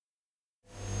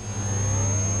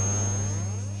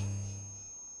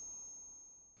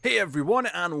Hey everyone,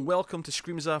 and welcome to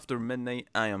Screams After Midnight.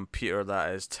 I am Peter,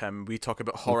 that is Tim. We talk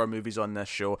about horror movies on this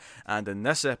show, and in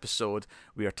this episode,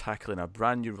 we are tackling a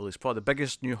brand new release, probably the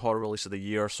biggest new horror release of the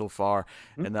year so far,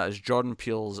 and that is Jordan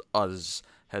Peele's Us,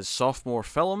 his sophomore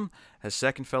film, his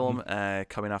second film,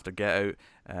 coming after Get Out.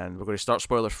 And we're going to start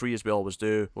spoiler free as we always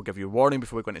do. We'll give you a warning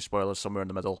before we go into spoilers somewhere in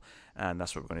the middle, and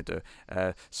that's what we're going to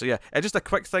do. Just a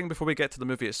quick thing before we get to the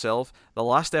movie itself. The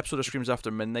last episode of Screams After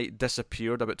Midnight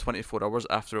disappeared about 24 hours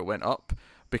after it went up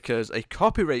because a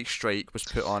copyright strike was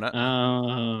put on it.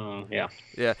 Oh, yeah.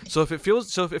 Yeah. So if you're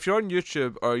on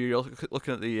YouTube or you're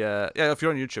looking at the if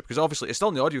you're on YouTube, because obviously it's still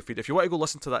in the audio feed. If you want to go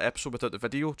listen to that episode without the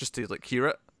video, just to hear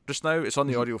it just now, it's on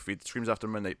the audio feed, Screams After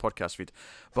Midnight podcast feed.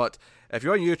 But if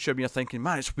you're on YouTube and you're thinking,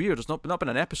 man, it's weird, there's not been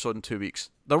an episode in 2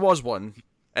 weeks. There was one,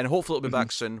 and hopefully it'll be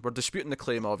back soon. We're disputing the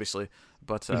claim, obviously,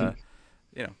 but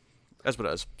that's what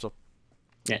it is. So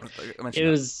Yeah, it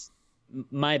was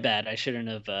my bad. I shouldn't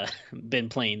have been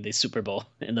playing the Super Bowl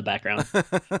in the background.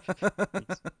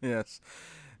 Yes.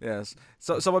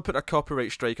 So someone put a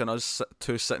copyright strike on us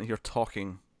two sitting here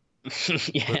talking.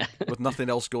 Yeah. With nothing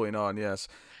else going on. Yes,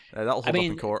 that'll hold up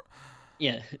in court.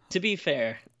 Yeah. To be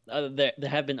fair, there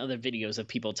have been other videos of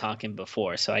people talking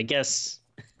before, so I guess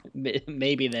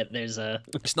maybe that there's a.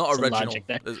 It's not original, logic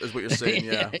there. is what you're saying.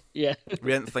 Yeah. Yeah.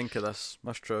 We didn't think of this.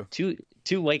 That's true.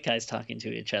 Two white guys talking to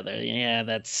each other. Yeah,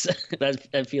 that's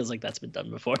that feels like that's been done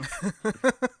before.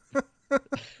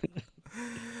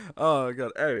 Oh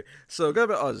god. Anyway, so go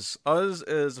about Us. Us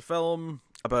is a film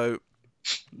about.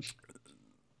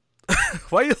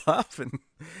 Why are you laughing?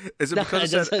 Is it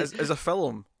because it's a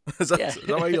film? Is that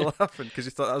why you're laughing? Because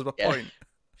you thought that was my point?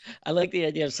 I like the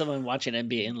idea of someone watching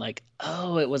NBA and like,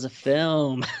 oh, it was a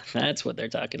film. That's what they're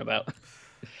talking about.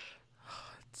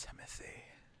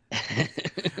 Timothy.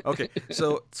 Okay,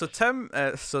 so Tim,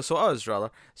 so Us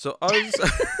rather. So Us.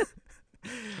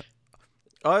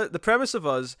 The premise of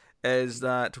Us is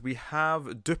that we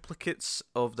have duplicates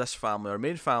of this family, our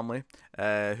main family,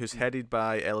 who's headed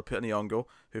by Lupita Nyong'o,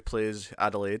 who plays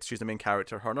Adelaide. She's the main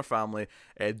character. Her and her family,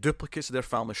 duplicates of their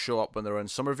family show up when they're on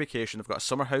summer vacation. They've got a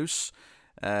summer house,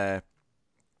 near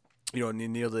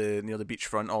the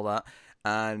beachfront, all that,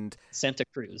 and Santa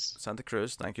Cruz.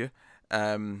 Thank you.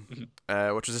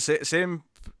 Which was the same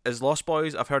as Lost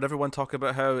Boys. I've heard everyone talk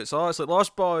about how it's like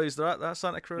Lost Boys. They're at that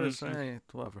Santa Cruz. Hey,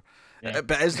 whatever. Yeah.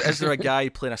 But is there a guy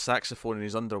playing a saxophone in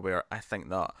his underwear? I think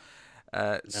not.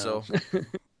 No. So.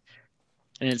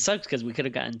 And it sucks because we could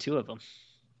have gotten two of them.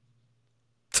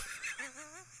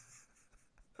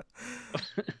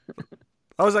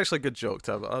 That was actually a good joke,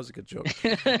 Tab. That was a good joke.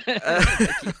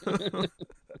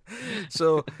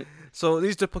 So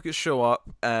these duplicates show up,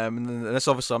 and this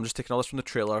obviously I'm just taking all this from the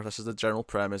trailer. This is the general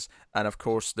premise, and of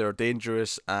course they're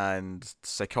dangerous and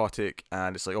psychotic,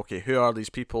 and it's like, okay, who are these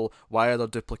people? Why are there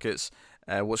duplicates?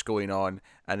 What's going on?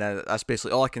 And then that's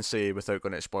basically all I can say without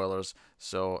going into spoilers.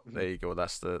 So there you go.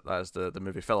 That is the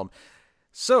movie film.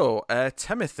 So,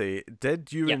 Timothy,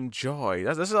 did you enjoy?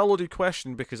 This is a loaded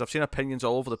question because I've seen opinions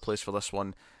all over the place for this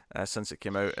one since it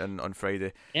came out on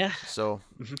Friday. Yeah. So,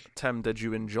 Tim, did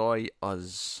you enjoy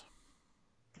Us?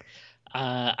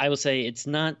 I will say it's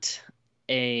not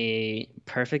a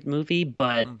perfect movie,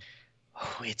 but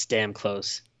it's damn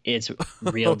close. It's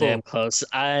real damn close.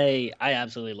 I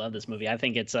absolutely love this movie. I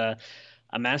think it's a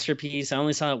masterpiece. I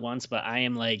only saw it once, but I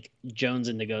am like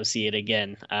jonesing to go see it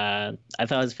again. I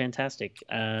thought it was fantastic.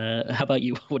 How about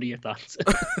you? What are your thoughts?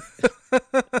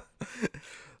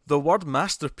 The word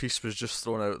masterpiece was just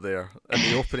thrown out there in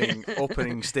the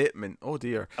opening statement. Oh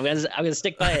dear. I'm gonna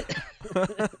stick by it.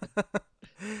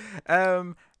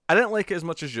 I didn't like it as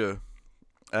much as you.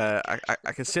 I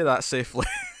can say that safely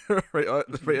right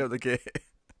out the gate.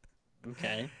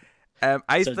 Okay.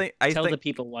 I tell think the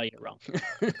people why you're wrong.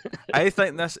 I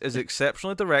think this is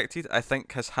exceptionally directed. I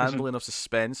think his handling of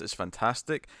suspense is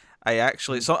fantastic.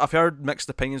 I've heard mixed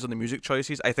opinions on the music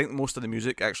choices. I think most of the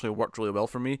music actually worked really well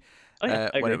for me when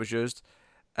it was used.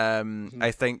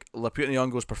 I think Lupita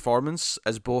Nyong'o's performance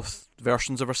as both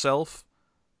versions of herself,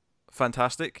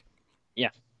 fantastic. Yeah.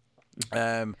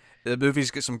 The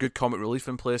movie's got some good comic relief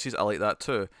in places. I like that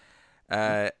too.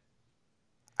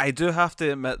 I do have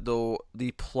to admit, though,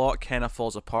 the plot kind of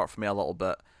falls apart for me a little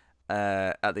bit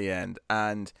at the end,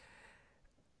 and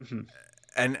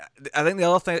I think the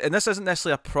other thing, and this isn't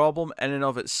necessarily a problem in and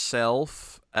of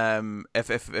itself,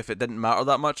 if it didn't matter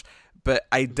that much, but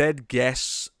I did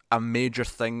guess a major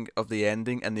thing of the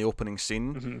ending in the opening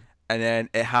scene, and then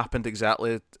it happened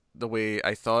exactly the way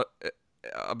I thought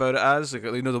about it as,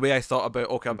 the way I thought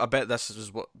about, okay, I bet this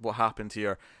is what happened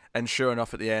here. and sure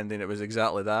enough, at the ending, it was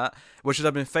exactly that. Which would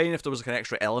have been fine if there was like an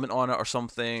extra element on it or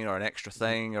something, or an extra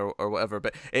thing, or whatever.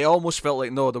 But it almost felt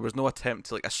like no, there was no attempt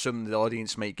to like assume the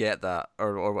audience might get that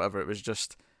or whatever. It was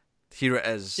just here it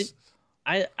is.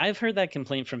 I've heard that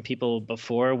complaint from people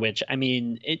before, which I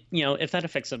mean, if that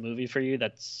affects a movie for you,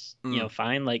 that's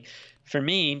fine. Like for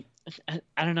me,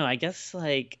 I don't know. I guess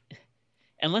like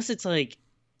unless it's like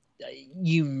like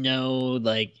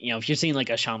if you're seeing like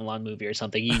a Shyamalan movie or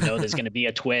something, there's going to be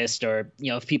a twist, or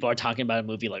if people are talking about a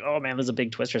movie like, oh man, there's a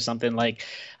big twist or something. Like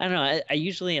I don't know. I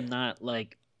usually am not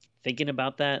like thinking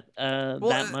about that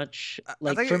that much.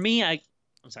 Like for me, I'm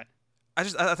sorry.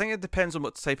 I think it depends on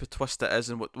what type of twist it is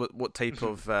and what type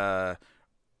of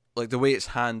like the way it's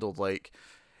handled. Like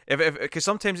if because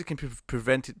sometimes it can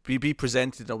be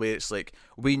presented in a way it's like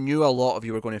we knew a lot of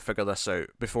you were going to figure this out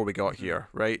before we got here,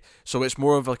 right? So it's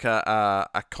more of like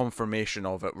a confirmation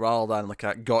of it rather than like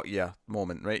a got ya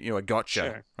moment, right? A gotcha,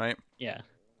 sure. Right? Yeah.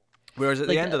 Whereas at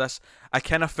the end of this, I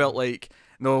kind of felt like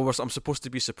no, I'm supposed to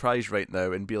be surprised right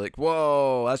now and be like,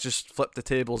 whoa, that's just flipped the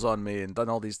tables on me and done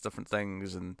all these different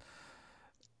things and.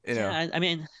 Yeah, I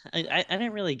mean, I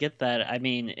didn't really get that. I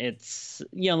mean, it's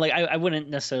like I wouldn't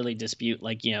necessarily dispute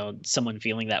like someone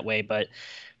feeling that way, but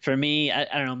for me, I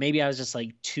don't know, maybe I was just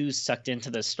like too sucked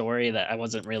into the story that I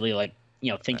wasn't really like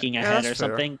thinking ahead or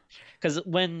something. Because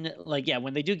when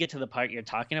they do get to the part you're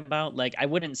talking about, like I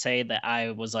wouldn't say that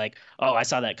I was like, oh, I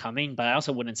saw that coming, but I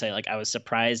also wouldn't say like I was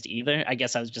surprised either. I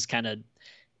guess I was just kind of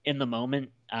in the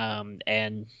moment,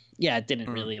 and yeah, it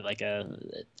didn't really like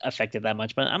affect it that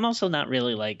much. But I'm also not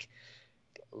really like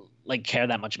care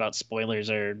that much about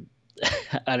spoilers, or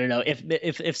I don't know,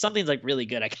 if something's like really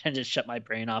good, I kind of just shut my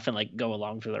brain off and like go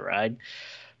along for the ride.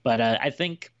 But I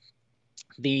think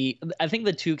the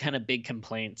two kind of big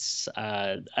complaints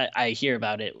I hear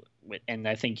about it, and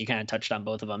I think you kind of touched on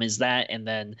both of them, is that, and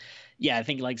then I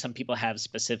think like some people have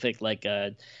specific like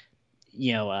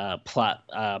plot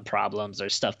problems or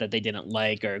stuff that they didn't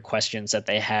like or questions that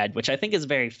they had, which I think is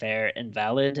very fair and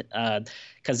valid,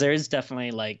 because there is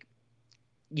definitely like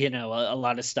a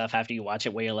lot of stuff after you watch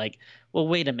it where you're like, well,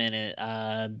 wait a minute,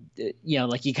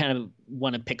 like you kind of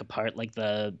want to pick apart like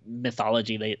the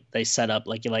mythology they set up.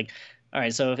 Like you're like, all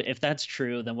right, so if that's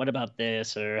true, then what about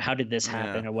this, or how did this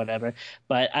happen, or whatever.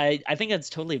 But I think that's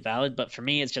totally valid. But for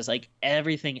me, it's just like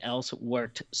everything else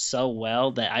worked so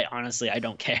well that I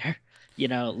don't care.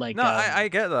 Like no, I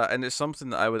get that, and it's something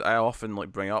that I often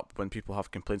like bring up when people have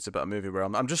complaints about a movie where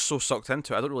I'm just so sucked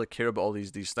into it. I don't really care about all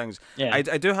these things. Yeah. I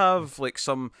do have like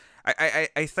some.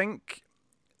 I think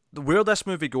where this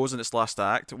movie goes in its last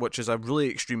act, which is a really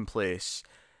extreme place.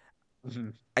 Mm-hmm.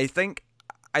 I think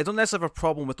I don't necessarily have a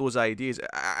problem with those ideas.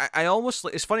 I almost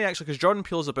it's funny actually because Jordan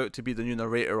Peele's about to be the new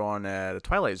narrator on the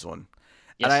Twilight Zone,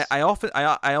 yes. and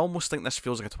I almost think this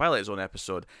feels like a Twilight Zone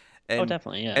episode. Oh,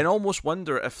 definitely, yeah. And almost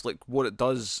wonder if like what it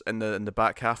does in the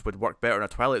back half would work better in a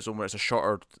Twilight Zone where it's a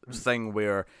shorter thing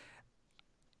where.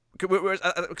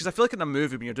 Because I feel like in a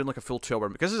movie when you're doing like a full 2 hour,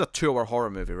 because this is a 2 hour horror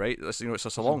movie, right? It's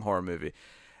just a long horror movie.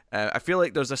 I feel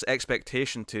like there's this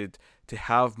expectation to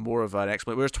have more of an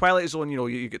explanation. Whereas Twilight Zone,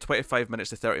 you get 25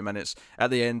 minutes to 30 minutes. At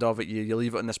the end of it, you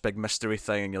leave it in this big mystery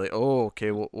thing, and you're like, oh,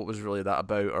 okay, what was really that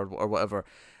about, or whatever.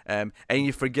 And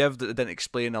you forgive that they didn't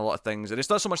explain a lot of things. And it's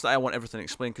not so much that I want everything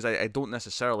explained, because I don't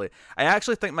necessarily. I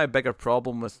actually think my bigger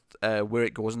problem with where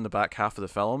it goes in the back half of the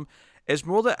film is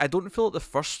more that I don't feel like the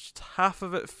first half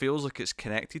of it feels like it's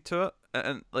connected to it.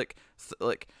 And like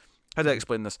how do I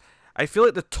explain this? I feel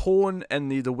like the tone and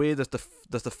the way that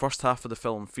the first half of the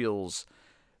film feels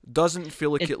doesn't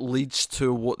feel like it leads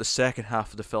to what the second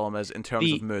half of the film is in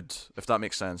terms of mood, if that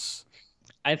makes sense.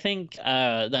 I think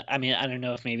I mean, I don't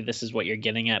know if maybe this is what you're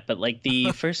getting at, but like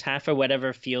the first half or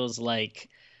whatever feels like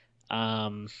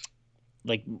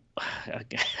like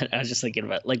I was just thinking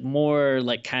about like more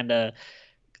like kind of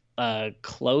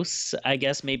close, I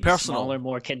guess, maybe personal. Smaller,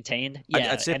 more contained.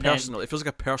 I'd say personal. It feels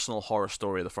like a personal horror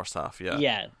story, the first half,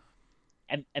 yeah.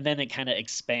 And then it kind of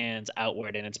expands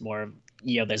outward, and it's more,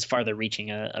 there's farther reaching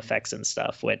effects and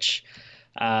stuff, which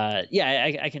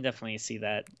I can definitely see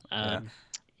that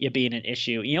it being an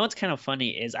issue. What's kind of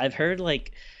funny is I've heard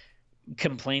like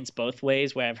complaints both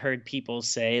ways, where I've heard people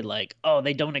say like, oh,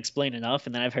 they don't explain enough,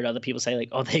 and then I've heard other people say like,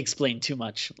 oh, they explain too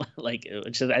much, like,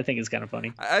 which I think is kind of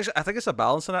funny. I think it's a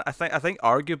balance in it. I think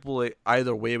arguably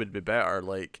either way would be better.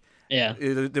 Like Yeah.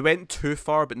 They went too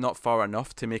far, but not far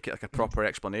enough to make it like a proper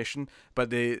explanation. But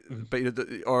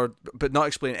but not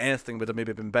explain anything would have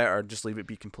maybe been better. Just leave it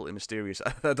be completely mysterious.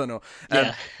 I don't know.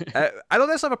 Yeah. I don't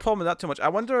necessarily have a problem with that too much.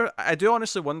 I do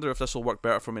honestly wonder if this will work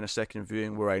better for me in a second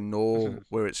viewing, where I know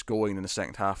where it's going in the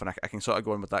second half, and I can sort of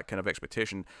go in with that kind of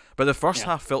expectation. But the first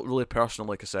half felt really personal,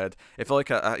 like I said. It felt like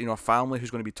a family who's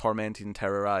going to be tormented and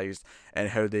terrorized, and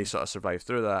how they sort of survive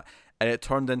through that. And it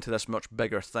turned into this much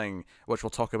bigger thing, which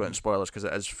we'll talk about in spoilers because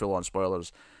it is full on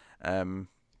spoilers.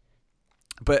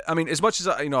 But I mean, as much as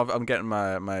I'm getting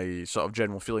my sort of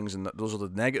general feelings, and those are the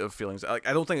negative feelings. I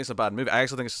don't think it's a bad movie. I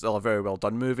actually think it's still a very well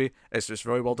done movie. It's just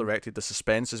very well directed. The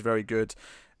suspense is very good.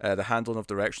 The handling of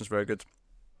direction is very good.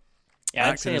 Yeah, I'd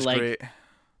Acting say is like great.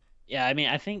 yeah. I mean,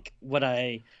 I think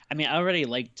I already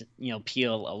liked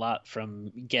Peele a lot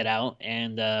from Get Out,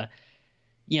 and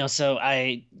so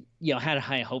I had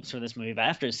high hopes for this movie, but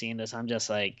after seeing this, I'm just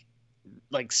like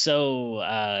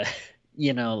so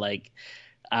like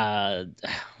uh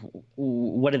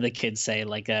what do the kids say,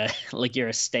 like you're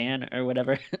a stan or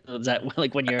whatever. Is that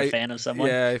like when you're a fan of someone?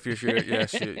 Yeah, if you're sure,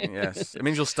 yes, yes. It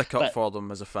means you'll stick up But for them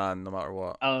as a fan, no matter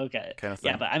what, oh, okay. kind of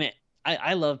Yeah, thing. but I mean,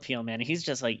 I love Peele, man. He's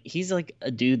like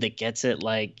a dude that gets it,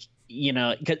 'cause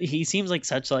he seems like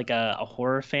such like a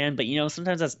horror fan, but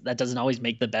sometimes that doesn't always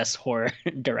make the best horror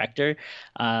director.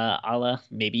 A la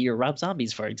maybe your Rob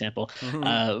Zombies, for example.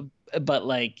 Uh, but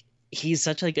like he's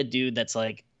such like a dude that's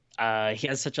like he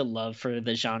has such a love for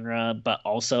the genre, but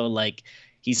also like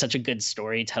he's such a good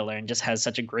storyteller and just has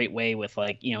such a great way with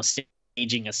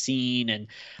staging a scene. And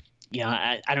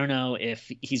I don't know if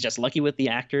he's just lucky with the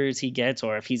actors he gets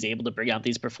or if he's able to bring out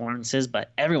these performances,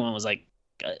 but everyone was like,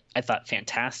 I thought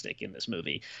fantastic in this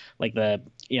movie. Like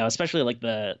especially like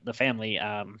the family,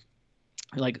 you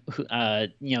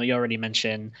already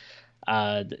mentioned,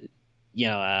 uh,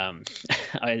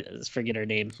 I forget her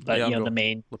name, but the Nyong'o.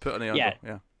 main, Lupita yeah, Nyong'o,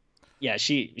 yeah. yeah,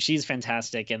 she's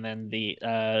fantastic. And then the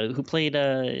who played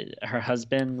her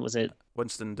husband, was it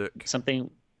Winston Duke. something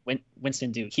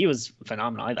Winston Duke? He was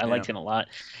phenomenal. I Yeah. liked him a lot.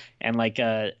 And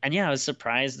I was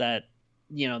surprised that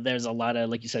there's a lot of,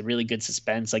 like you said, really good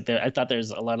suspense. I thought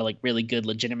there's a lot of like really good,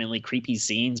 legitimately creepy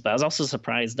scenes, but I was also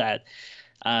surprised that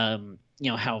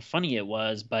how funny it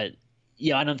was. But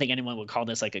I don't think anyone would call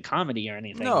this like a comedy or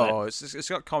anything. But No, it's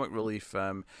got comic relief.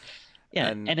 yeah,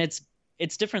 And and it's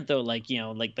different though, like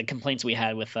like the complaints we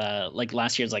had with like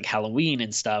last year's like Halloween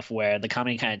and stuff, where the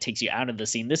comedy kind of takes you out of the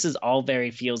scene. This is all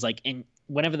very feels like, in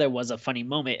whenever there was a funny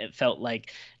moment, it felt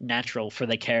like natural for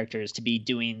the characters to be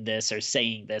doing this or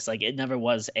saying this. Like it never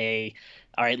was all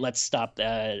right, let's stop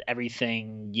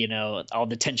everything, all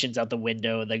the tensions out the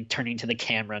window, like turning to the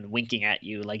camera and winking at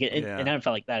you. Like it never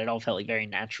felt like that. It all felt like very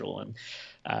natural, and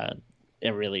I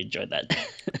really enjoyed that.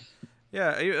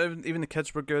 yeah, even the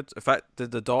kids were good. In fact,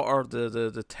 the daughter,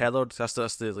 the Tellard,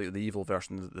 that's the evil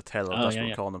version, the Tellard. Oh That's yeah, what we're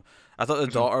yeah. calling them. I thought the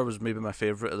daughter was maybe my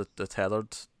favorite of the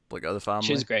Tellard, like of the family.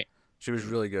 She was great. She was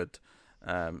really good.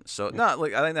 Like I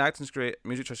think the acting's great,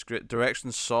 music choice is great,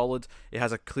 direction's solid. It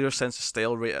has a clear sense of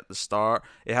style right at the start.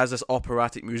 It has this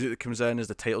operatic music that comes in as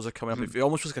the titles are coming up. It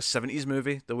almost feels like a '70s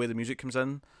movie the way the music comes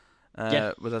in,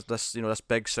 Yeah. with this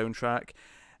big soundtrack.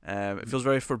 It feels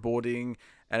very foreboding,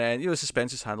 and then the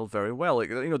suspense is handled very well. Like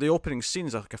the opening scene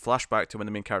is like a flashback to when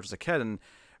the main character's a kid, and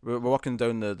we're walking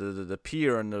down the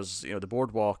pier, and there's the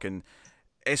boardwalk, and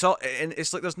it's like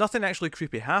there's nothing actually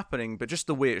creepy happening, but just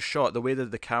the way it's shot, the way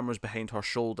that the camera's behind her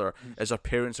shoulder as her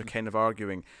parents are kind of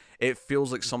arguing, it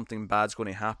feels like something bad's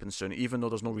going to happen soon, even though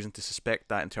there's no reason to suspect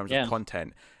that in terms of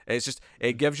content. It's just,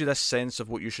 it gives you this sense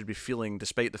of what you should be feeling,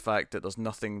 despite the fact that there's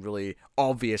nothing really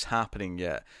obvious happening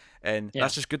yet. And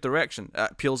that's just good direction.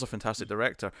 Peele's a fantastic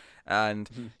director, and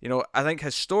I think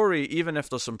his story, even if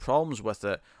there's some problems with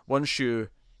it, once you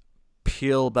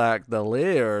peel back the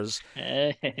layers,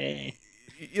 Hey.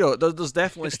 there's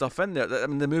definitely stuff in there. I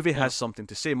mean, the movie has something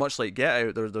to say. Much like Get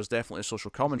Out, there's definitely a social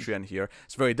commentary in here.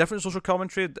 It's very different social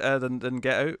commentary than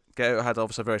Get Out. Get Out had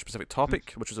obviously a very specific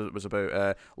topic, which was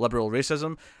about liberal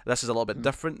racism. This is a little bit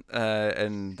different,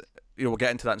 and we'll get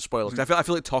into that in spoilers. 'Cause I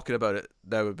feel like talking about it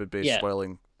now would be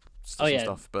spoiling some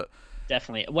stuff. But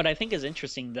Definitely. What I think is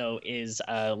interesting though is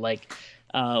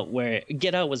where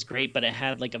Get Out was great, but it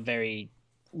had like a very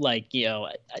I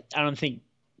don't think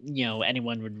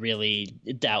anyone would really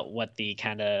doubt what the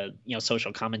kind of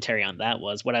social commentary on that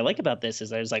was. What I like about this is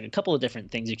there's like a couple of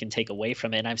different things you can take away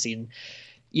from it, and I've seen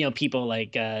people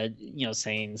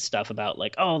saying stuff about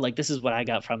like, oh, like this is what I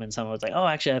got from it, and someone was like, oh,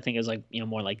 actually I think it was like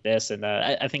more like this, and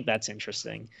I think that's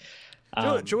interesting. Do you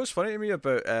know what's funny to me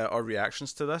about our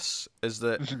reactions to this is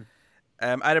that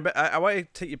I want to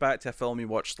take you back to a film we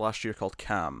watched last year called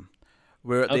Cam,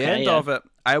 where at the Okay, end yeah. of it,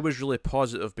 I was really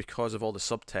positive because of all the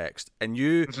subtext, and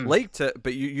you liked it,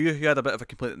 but you had a bit of a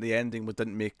complaint that the ending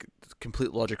didn't make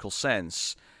complete logical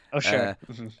sense. Oh, Uh, sure.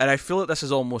 and I feel that this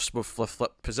is almost with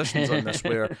flip positions on this,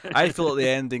 where I feel that the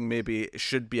ending maybe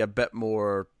should be a bit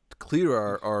more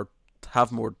clearer or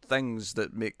have more things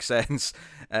that make sense.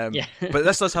 Yeah. But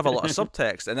this does have a lot of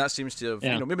subtext, and that seems to have,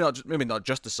 Yeah. maybe not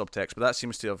just the subtext, but that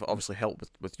seems to have obviously helped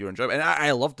with your enjoyment. And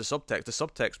I loved the subtext. The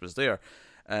subtext was there.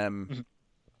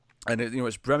 And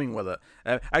it's brimming with it.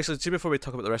 Actually, before we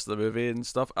talk about the rest of the movie and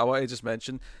stuff, I want to just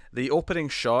mention the opening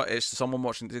shot. It's someone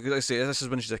watching. Like I say, this is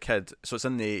when she's a kid, so it's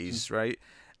in the 80s, right?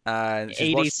 And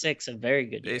she's 86, a very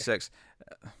good year. 86.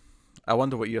 I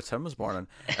wonder what year Tim was born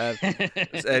in.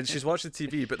 And she's watching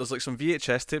TV, but there's like some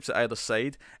VHS tapes at either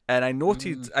side, and I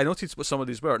noted what some of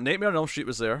these were. Nightmare on Elm Street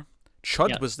was there.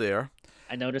 Chud was there.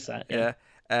 I noticed that. Yeah.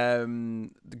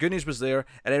 The Goonies was there,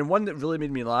 and then one that really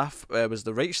made me laugh was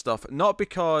The Right Stuff. Not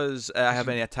because I have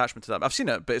any attachment to that. I've seen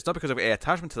it, but it's not because I've got any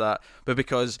attachment to that, but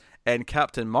because in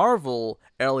Captain Marvel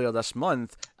earlier this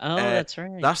month, that's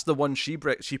right. that's the one she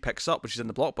picks up when she's in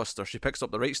the Blockbuster. She picks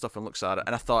up The Right Stuff and looks at it,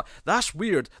 and I thought, that's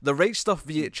weird. The Right Stuff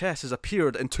VHS has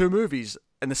appeared in 2 movies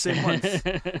in the same month.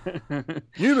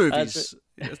 New movies.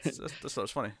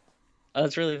 That's funny. Oh,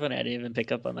 that's really funny. I didn't even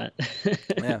pick up on that.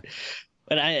 Yeah.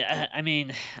 But I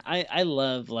mean, I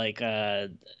love like yeah,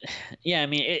 I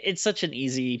mean it's such an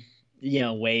easy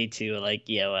way to like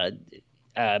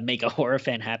make a horror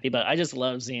fan happy, but I just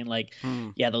love seeing like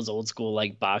those old school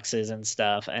like boxes and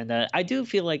stuff, and I do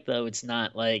feel like though it's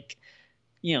not like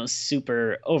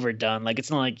super overdone, like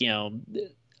it's not like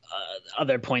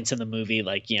other points in the movie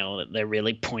like they're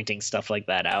really pointing stuff like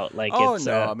that out, like it's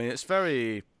I mean it's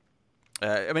very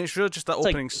it's really just that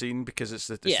opening scene because it's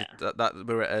that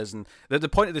where it is, and the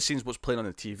point of the scene is what's playing on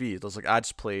the TV. There's like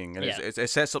ads playing, and it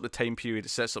sets up the time period. It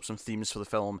sets up some themes for the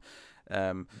film,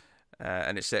 and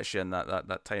it sets you in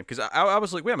that time. Because I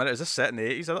was like, wait a minute, is this set in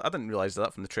the 80s? I didn't realize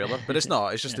that from the trailer, but it's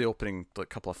not. It's just the opening like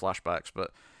couple of flashbacks. But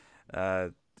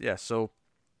so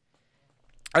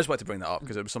I just wanted to bring that up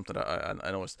because it was something that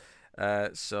I noticed.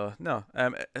 So no,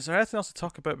 is there anything else to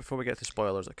talk about before we get to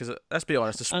spoilers? Because let's be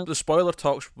honest, the spoiler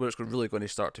talk's where it's really going to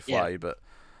start to fly. But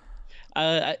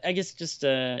I guess just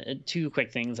 2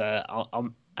 quick things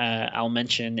I'll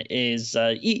mention is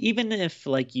even if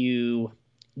like you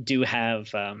do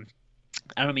have I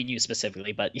don't mean you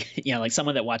specifically, but like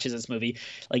someone that watches this movie,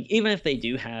 like even if they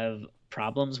do have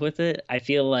problems with it, I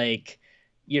feel like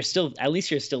you're still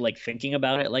like thinking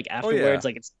about it like afterwards.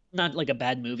 Like it's not like a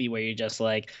bad movie where you're just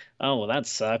like, oh well that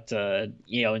sucked,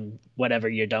 and whatever,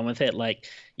 you're done with it. Like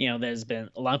there's been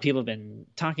a lot of people have been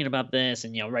talking about this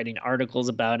and writing articles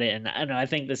about it, and I don't know, I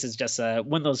think this is just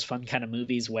one of those fun kind of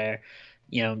movies where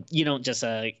you don't just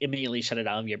immediately shut it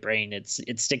out of your brain.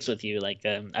 It sticks with you. Like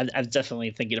I was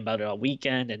definitely thinking about it all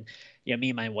weekend, and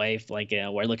me and my wife like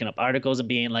we're looking up articles and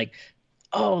being like,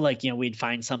 oh, like we'd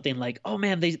find something like, oh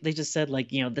man, they just said like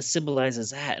this symbolizes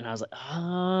that, and I was like,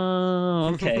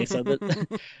 oh okay. So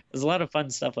there's a lot of fun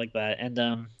stuff like that.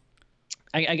 And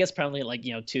I guess probably like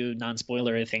 2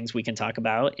 non-spoilery things we can talk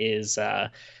about is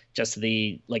just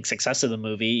the like success of the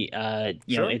movie.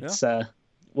 It's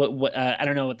what I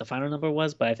don't know what the final number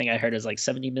was, but I think I heard it was like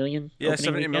 70 million. Yeah,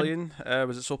 70 million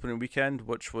was its opening weekend,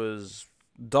 which was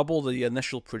double the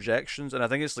initial projections, and I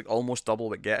think it's like almost double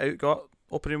what Get Out got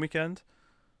opening weekend.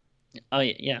 Oh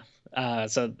yeah.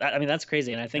 So I mean that's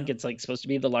crazy, and I think it's like supposed to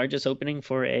be the largest opening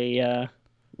for a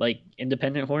like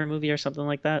independent horror movie or something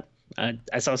like that.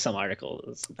 I saw some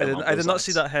articles. I did not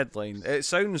see that headline. It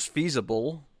sounds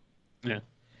feasible. Yeah.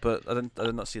 But I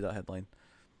did not see that headline.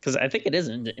 Because I think it is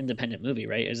an independent movie,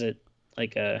 right? Is it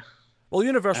like a? Well,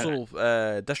 Universal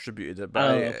distributed it,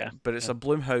 but it's a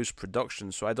Blumhouse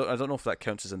production, so I don't know if that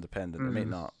counts as independent. It may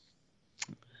not.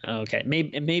 Okay,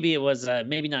 maybe it was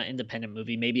maybe not independent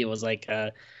movie. Maybe it was like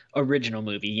a original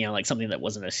movie, like something that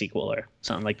wasn't a sequel or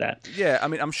something like that. Yeah, I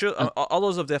mean, I'm sure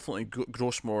others have definitely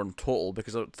grossed more in total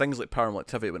because things like Paranormal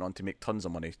Activity went on to make tons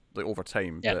of money like over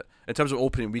time. Yeah. But in terms of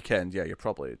opening weekend, yeah,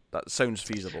 that sounds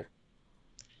feasible.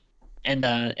 And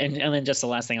then just the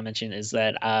last thing I mentioned is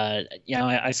that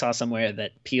I saw somewhere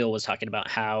that Peele was talking about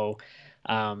how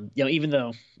even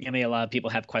though a lot of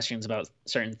people have questions about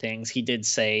certain things, he did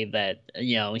say that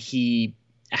he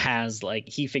has like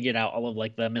he figured out all of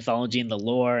like the mythology and the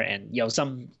lore and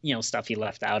some stuff he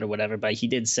left out or whatever, but he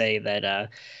did say that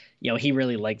he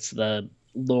really likes the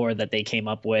lore that they came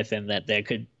up with and that there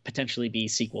could potentially be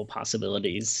sequel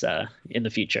possibilities in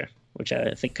the future, which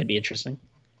I think could be interesting.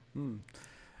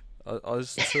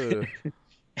 Us too.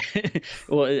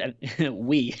 Well,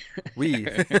 we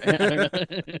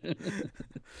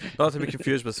not to be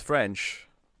confused with French.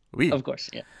 We. Of course,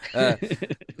 yeah. Uh,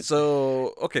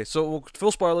 so okay, so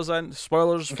full spoilers then.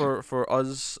 Spoilers for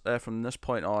us from this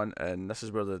point on, and this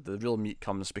is where the real meat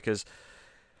comes, because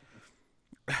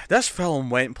this film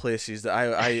went places that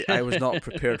I was not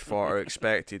prepared for or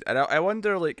expected, and I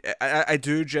wonder, like, I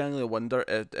do genuinely wonder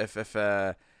if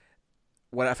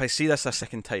when if I see this a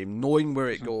second time, knowing where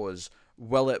it goes,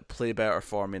 will it play better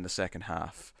for me in the second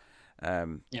half?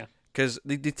 Yeah. Because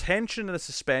the tension and the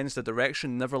suspense, the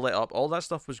direction never let up. All that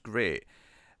stuff was great.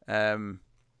 But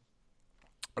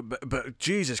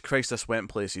Jesus Christ, this went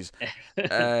places.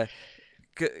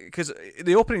 Because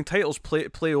the opening titles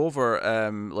play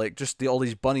over like just all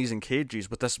these bunnies in cages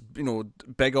with this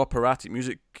big operatic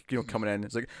music coming in.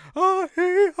 It's like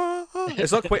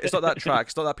it's not that track,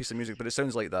 it's not that piece of music, but it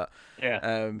sounds like that.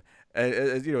 Yeah.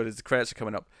 As the credits are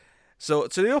coming up. So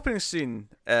the opening scene,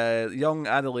 young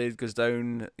Adelaide goes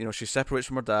down. She separates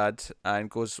from her dad and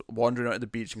goes wandering out of the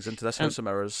beach and goes into this house of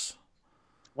mirrors.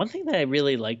 One thing that I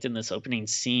really liked in this opening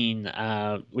scene,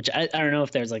 which I don't know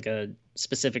if there's like a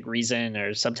specific reason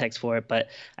or subtext for it, but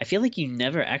I feel like you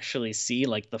never actually see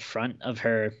like the front of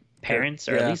her parents,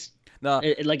 or at least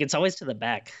it's always to the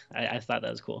back. I thought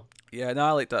that was cool. Yeah, no,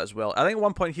 I like that as well. I think at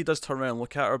one point he does turn around and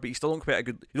look at her, but you don't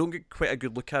get quite a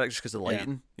good look at it just because of the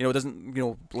lighting. It doesn't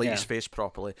light his face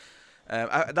properly.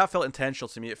 That felt intentional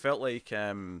to me. It felt like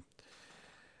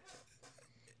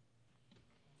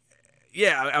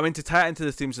yeah, I mean, to tie it into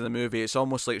the themes of the movie, it's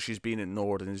almost like she's being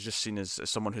ignored and is just seen as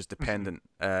someone who's dependent,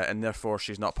 and therefore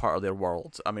she's not part of their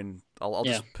world. I mean, I'll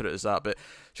just put it as that. But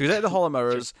she goes out of the Hall of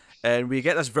Mirrors, and we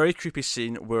get this very creepy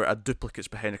scene where a duplicate's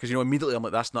behind her, because immediately I'm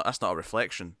like, that's not a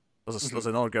reflection. There's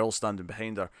another girl standing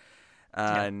behind her,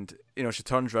 and she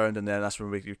turns around, and then that's when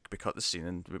we cut the scene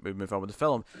and we move on with the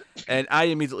film. And I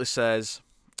immediately says,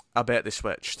 I bet they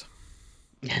switched.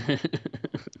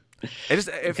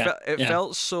 It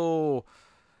felt so,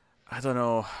 I don't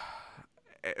know,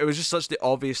 it was just such the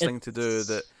obvious thing to do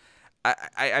that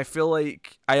I feel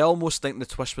like I almost think the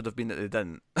twist would have been that they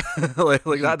didn't. like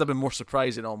that'd have been more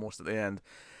surprising almost at the end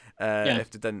if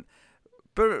they didn't.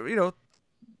 But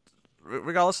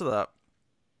regardless of that,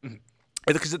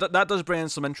 because that does bring in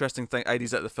some interesting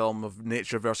ideas at the film of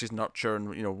nature versus nurture,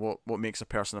 and what makes a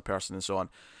person and so on.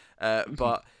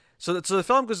 But so the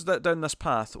film goes down this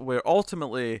path where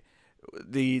ultimately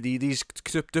these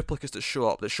duplicates that show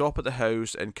up at the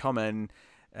house and come in.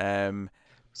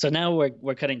 So now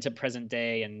we're cutting to present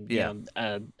day, and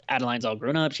Adeline's all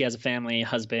grown up. She has a family,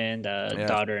 husband,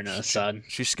 daughter, and a son.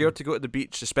 She's scared to go to the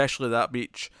beach, especially that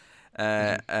beach.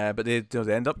 But they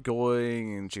end up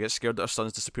going, and she gets scared that her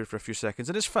son's disappeared for a few seconds,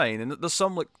 and it's fine. And there's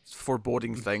some like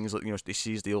foreboding things, like he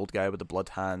sees the old guy with the blood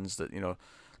hands that look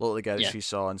like the guy that she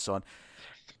saw, and so on.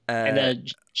 And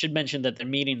should mention that they're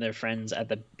meeting their friends at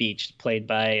the beach, played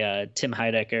by Tim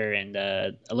Heidecker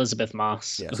and Elizabeth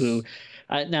Moss, who.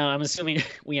 Now I'm assuming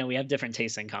we have different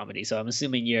tastes in comedy, so I'm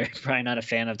assuming you're probably not a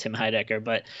fan of Tim Heidecker,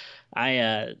 but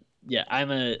I'm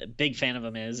a big fan of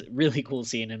him. It's really cool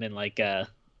seeing him in like a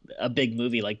big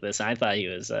movie like this. I thought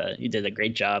he did a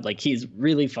great job. Like, he's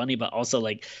really funny, but also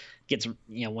like gets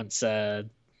once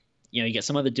you get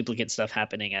some of the duplicate stuff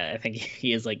happening. I think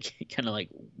he is like kind of like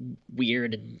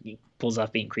weird, and he pulls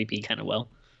off being creepy kind of well.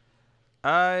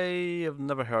 I have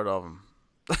never heard of him.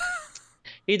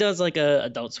 He does like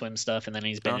Adult Swim stuff, and then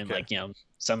he's been in like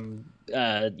some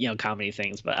comedy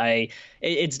things. But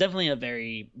it's definitely a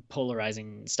very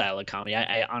polarizing style of comedy.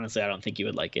 I honestly don't think you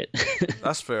would like it.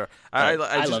 That's fair. I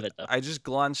love it though. I just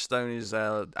glanced down his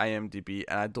IMDb,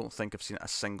 and I don't think I've seen a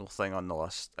single thing on the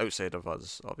list outside of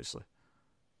Us, obviously.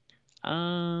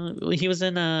 He was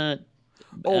in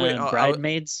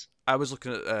Bridesmaids. I was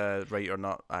looking at writer,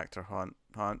 not actor. Hunt.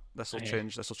 This will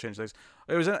change things.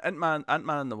 It was in Ant-Man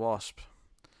and the Wasp.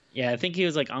 Yeah, I think he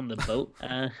was like on the boat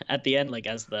at the end, like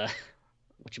as the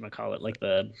whatchamacallit, like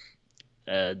the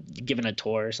giving a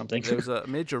tour or something. It was a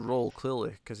major role,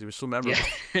 clearly, because he was so memorable.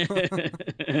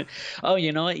 Yeah. Oh,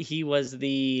 you know what? He was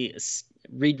the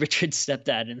Reed Richards'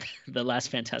 stepdad in the last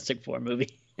Fantastic Four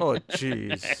movie. Oh,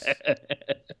 jeez.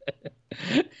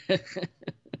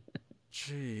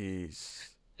 Jeez.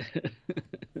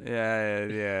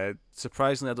 Yeah.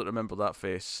 Surprisingly, I don't remember that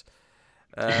face.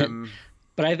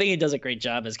 But I think he does a great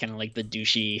job as kind of like the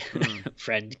douchey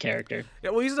friend character. Yeah,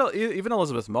 well, even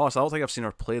Elizabeth Moss. I don't think I've seen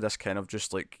her play this kind of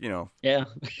just like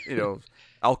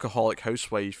alcoholic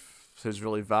housewife who's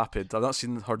really vapid. I've not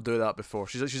seen her do that before.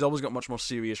 She's always got much more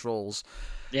serious roles.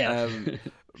 Yeah.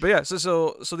 But yeah,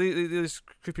 so these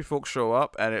creepy folks show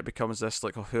up, and it becomes this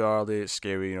like, oh, who are they? It's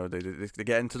scary. They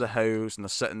get into the house and they're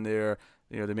sitting there.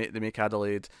 They make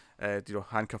Adelaide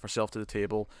handcuff herself to the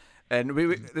table. And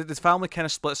the family kind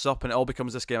of splits up, and it all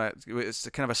becomes this game. It's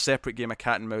kind of a separate game of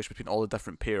cat and mouse between all the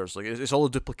different pairs. Like it's all the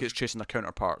duplicates chasing their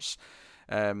counterparts.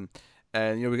 And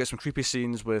we get some creepy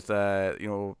scenes with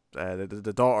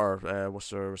the daughter, what's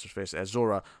her face,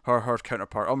 Zora, her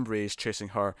counterpart Umbraze chasing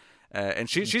her. And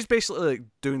she's basically like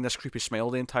doing this creepy smile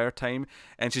the entire time,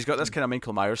 and she's got this kind of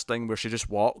Michael Myers thing where she just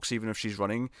walks even if she's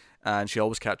running, and she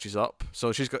always catches up.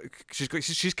 So she's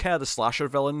kind of the slasher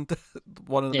villain,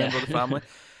 one of the members of the family.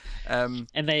 And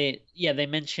they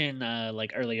mention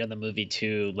like earlier in the movie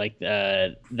too, like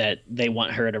that they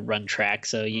want her to run track.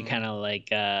 So you kind of like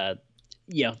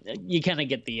you kind of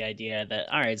get the idea that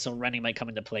all right, so running might come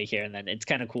into play here, and then it's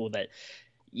kind of cool that.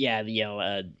 Yeah,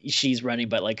 she's running,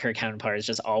 but like her counterpart is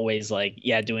just always like,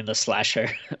 doing the slasher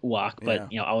walk, but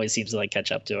always seems to like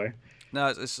catch up to her. No,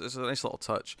 it's a nice little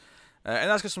touch, and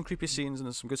that's got some creepy scenes and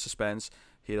there's some good suspense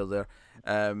here or there.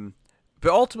 But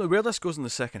ultimately, where this goes in the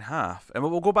second half, and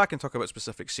we'll go back and talk about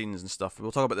specific scenes and stuff.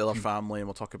 We'll talk about the other family and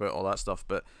we'll talk about all that stuff.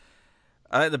 But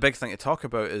I think the big thing to talk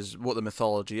about is what the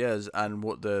mythology is and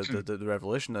what the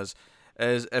revelation is.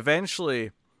 Is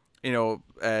eventually.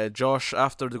 Josh,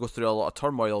 after they go through a lot of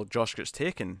turmoil, Josh gets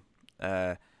taken.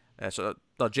 Jason, sorry,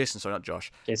 not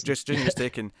Josh. Jason gets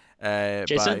taken.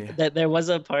 Jason, there was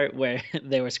a part where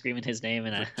they were screaming his name,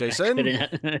 and Jason?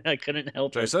 I couldn't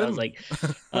help Jason? it. I was like,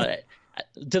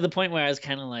 to the point where I was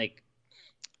kind of like,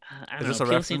 I don't know.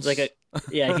 Peele seems like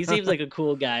he seems like a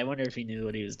cool guy. I wonder if he knew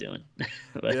what he was doing.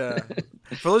 Yeah.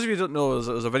 For those of you who don't know,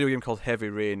 there's a video game called Heavy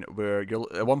Rain where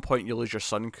at one point you lose your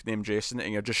son named Jason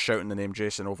and you're just shouting the name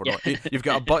Jason over and over. You've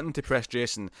got a button to press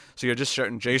Jason, so you're just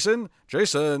shouting Jason,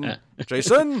 Jason,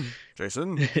 Jason,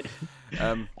 Jason.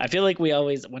 I feel like we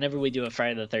always, whenever we do a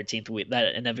Friday the 13th,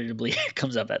 that inevitably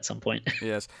comes up at some point.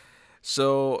 Yes.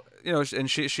 So, and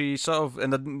she sort of,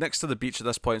 and next to the beach at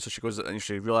this point, so she goes and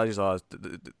she realizes,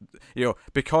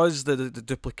 because the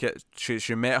duplicate,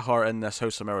 she met her in this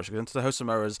House of Mirrors. She goes into the House of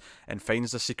Mirrors and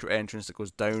finds the secret entrance that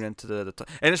goes down into the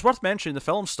and it's worth mentioning, the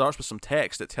film starts with some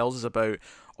text that tells us about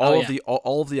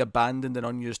all of the abandoned and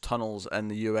unused tunnels in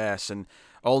the US, and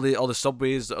all the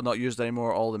subways that are not used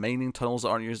anymore, all the mining tunnels that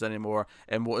aren't used anymore,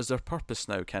 and what is their purpose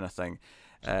now, kind of thing.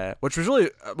 Which is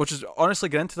honestly,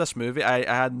 getting into this movie,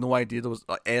 I had no idea there was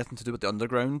anything to do with the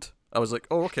underground. I was like,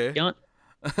 oh, okay. I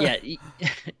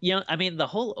mean, the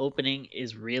whole opening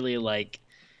is really like,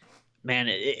 man,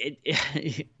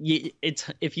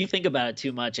 it's if you think about it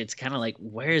too much, it's kind of like,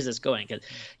 where is this going? Because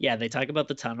they talk about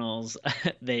the tunnels,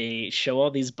 they show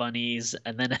all these bunnies,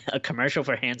 and then a commercial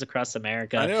for Hands Across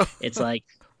America. I know. It's like.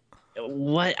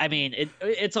 What I mean,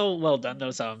 it's all well done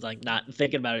though, so I'm like not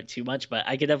thinking about it too much, but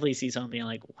I could definitely see someone being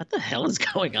like, "What the hell is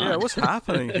going on? Yeah, what's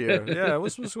happening here? Yeah,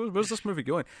 where's this movie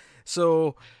going?"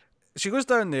 So she goes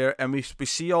down there, and we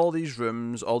see all these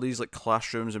rooms, all these like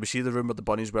classrooms, and we see the room where the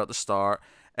bunnies were at the start.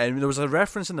 And there was a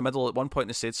reference in the middle at one point.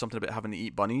 They said something about having to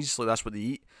eat bunnies, like that's what they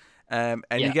eat.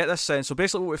 You get this sense. So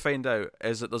basically, what we find out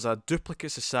is that there's a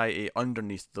duplicate society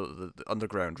underneath the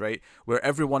underground, right? Where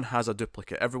everyone has a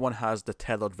duplicate. Everyone has the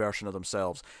tethered version of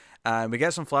themselves. And we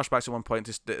get some flashbacks at one point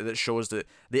that shows that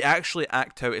they actually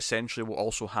act out essentially what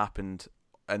also happened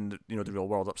in the real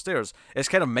world upstairs. It's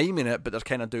kind of miming it, but they're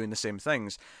kind of doing the same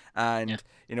things. And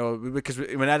because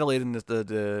when Adelaide and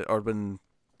when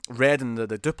Red and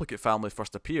the duplicate family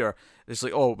first appear, it's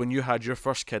like, oh, when you had your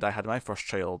first kid, I had my first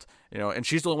child, and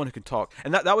she's the only one who can talk.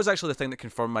 And that was actually the thing that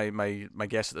confirmed my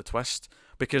guess at the twist,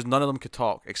 because none of them could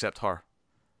talk except her.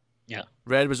 Yeah.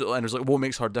 Red was like, what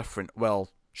makes her different? Well,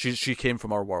 she came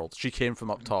from our world. She came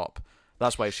from up top.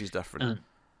 That's why she's different.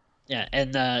 Yeah,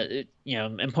 and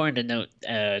important to note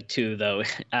too, though,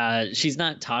 she's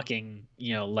not talking,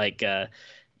 like the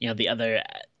other,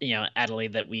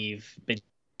 Adelaide that we've been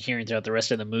hearing throughout the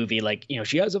rest of the movie. Like,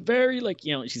 she has a very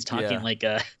she's talking like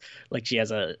she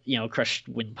has a crushed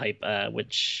windpipe,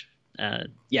 which which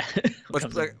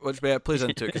plays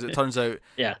into it, because it turns out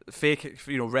fake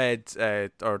Red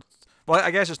I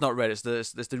guess it's not Red, it's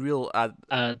the real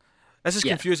this is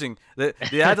confusing.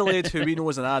 The Adelaide who we know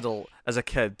as an adult, as a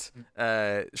kid,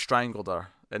 strangled her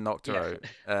and knocked her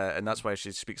out, and that's why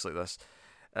she speaks like this.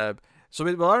 So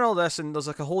we learn all this, and there's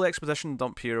like a whole exposition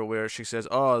dump here where she says,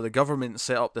 oh, the government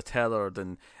set up the tethered,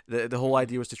 and the whole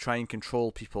idea was to try and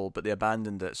control people, but they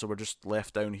abandoned it, so we're just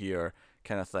left down here,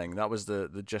 kind of thing. That was the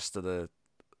gist of the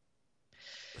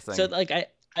thing. So like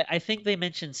I think they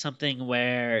mentioned something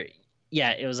where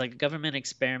it was like a government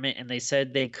experiment, and they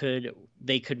said they could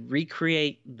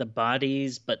recreate the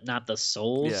bodies but not the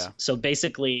souls. Yeah. So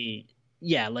basically,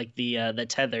 like the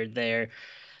tethered there,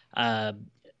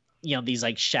 these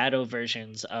like shadow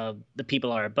versions of the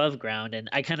people are above ground, and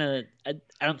I don't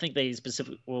think they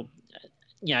specifically, well,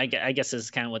 yeah, I guess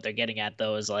is kind of what they're getting at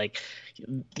though, is like,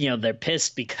 they're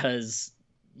pissed because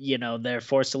they're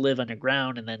forced to live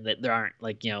underground, and then there aren't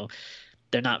like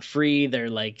they're not free. They're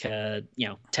like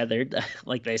tethered,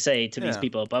 like they say, to these Yeah.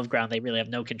 people above ground. They really have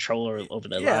no control over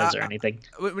their Yeah, lives or anything.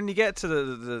 when you get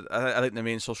to I think the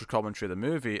main social commentary of the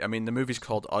movie. I mean, the movie's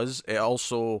called Us. It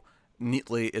also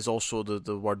neatly is also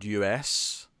the word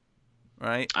US,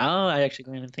 right? Oh, I actually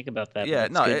didn't even think about that. Yeah,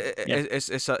 That's no, good. Yeah,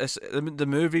 it's the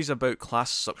movie's about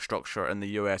class structure in the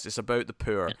US. It's about the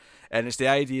poor, yeah, and it's the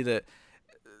idea that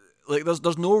like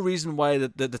there's no reason why the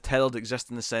tethered exist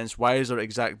in the sense why is there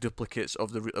exact duplicates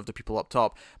of the people up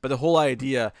top, but the whole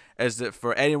idea is that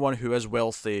for anyone who is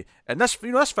wealthy, and this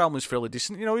family's fairly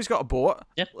decent, he's got a boat,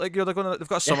 yeah, like they've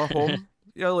got a summer home,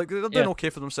 like they're doing yeah. okay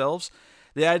for themselves.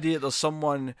 The idea that there's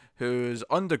someone who's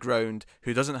underground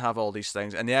who doesn't have all these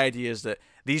things, and the idea is that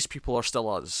these people are still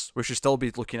us. We should still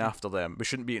be looking after them. We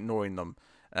shouldn't be ignoring them.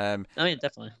 Oh yeah,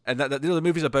 definitely. And the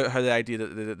movie's about how the idea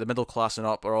that the middle class and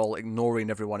up are all ignoring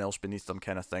everyone else beneath them,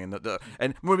 kind of thing, and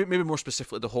and maybe more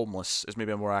specifically the homeless is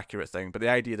maybe a more accurate thing, but the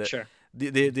idea that Sure.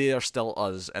 they are still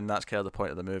us, and that's kind of the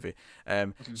point of the movie.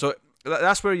 Mm-hmm. So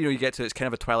that's where you get to. It's kind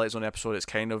of a Twilight Zone episode. It's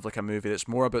kind of like a movie that's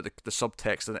more about the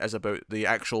subtext than it is about the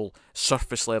actual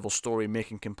surface level story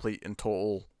making complete and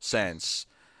total sense.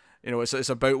 It's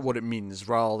about what it means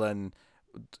rather than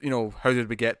how did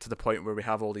we get to the point where we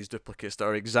have all these duplicates that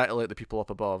are exactly like the people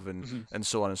up above, and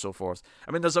so on and so forth.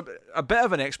 I mean, there's a bit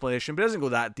of an explanation, but it doesn't go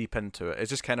that deep into it. It's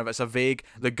just kind of, it's a vague,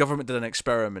 the government did an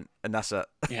experiment, and that's it.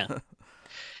 Yeah.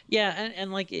 Yeah,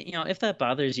 and like if that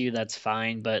bothers you, that's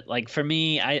fine. But like for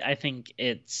me, I think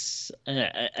it's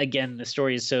again, the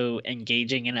story is so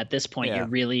engaging, and at this point, Yeah. you're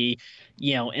really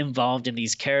involved in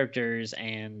these characters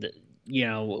and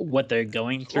what they're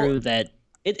going through, Well, that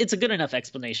it's a good enough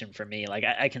explanation for me. Like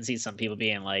I can see some people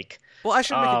being like, well, I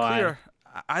should make it oh, clear.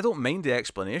 I don't mind the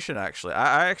explanation. Actually,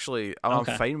 I actually I'm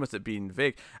okay, fine with it being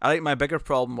vague. I think my bigger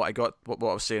problem, what I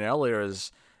was saying earlier,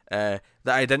 is that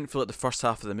I didn't feel like the first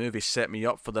half of the movie set me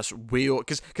up for this way,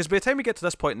 because by the time we get to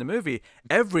this point in the movie,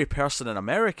 every person in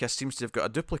America seems to have got a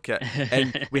duplicate,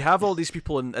 and we have all these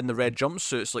people in the red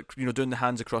jumpsuits, like doing the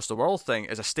hands across the world thing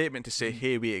as a statement to say,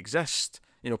 hey, we exist,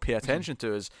 pay attention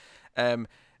to us,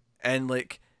 and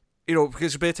like.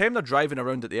 Because by the time they're driving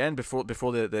around at the end, before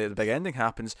the big ending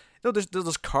happens,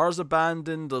 there's cars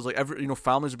abandoned. There's like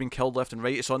families have been killed left and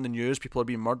right. It's on the news. People are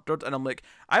being murdered, and I'm like,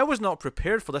 I was not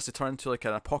prepared for this to turn into like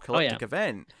an apocalyptic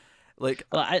event. Like,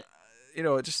 well, it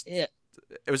just yeah.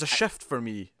 it was a shift for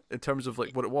me in terms of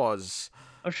like what it was.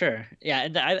 Oh, sure. Yeah,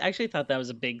 and I actually thought that was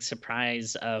a big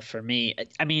surprise for me.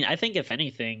 I mean, I think if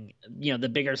anything, the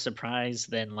bigger surprise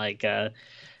than like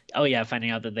oh yeah,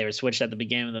 finding out that they were switched at the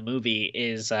beginning of the movie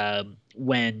is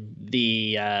when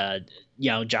the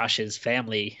Josh's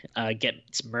family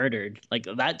gets murdered. Like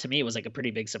that to me was like a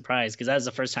pretty big surprise, because that was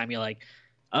the first time you're like,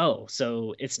 oh,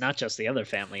 so it's not just the other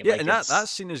family. Yeah, Like and that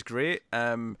scene is great.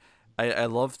 I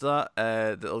loved that.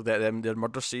 Their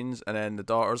murder scenes, and then the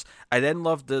daughters. I then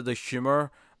loved the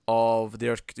humor of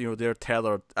their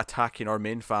teller attacking our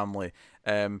main family.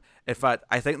 In fact,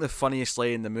 I think the funniest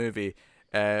line in the movie,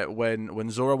 when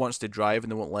Zora wants to drive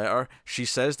and they won't let her, she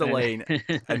says the line,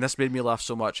 and this made me laugh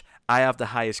so much, I have the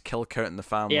highest kill count in the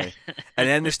family. Yeah. And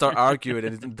then they start arguing,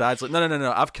 and Dad's like,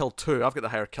 no, I've killed 2, I've got the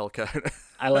higher kill count.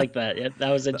 I like that. Yeah, that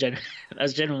was that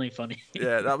was genuinely funny.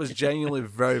 Yeah, that was genuinely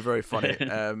very, very funny.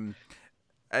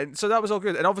 And so that was all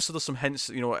good. And obviously there's some hints,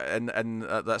 in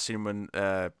that scene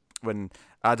when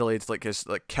Adelaide has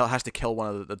to kill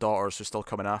one of the daughters who's still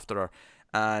coming after her,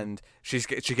 and she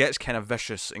gets kind of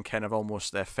vicious and kind of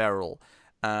almost feral,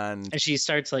 and she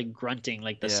starts like grunting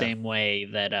like the same way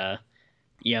that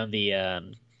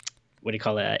the what do you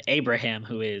call it, Abraham,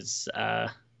 who is I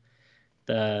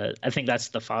think that's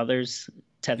the father's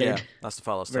tethered. Yeah, that's the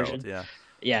father's version. tethered.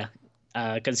 Yeah,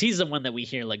 because he's the one that we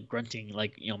hear like grunting,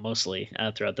 like mostly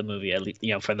throughout the movie, at least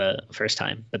for the first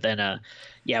time. But then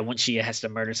once she has to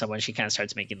murder someone, she kind of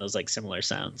starts making those like similar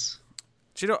sounds.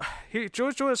 Do you know,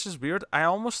 Joe, this is weird. I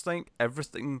almost think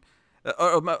everything,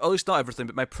 or at least not everything,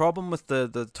 but my problem with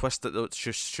the twist that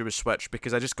she was switched,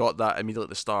 because I just got that immediately at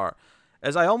the start,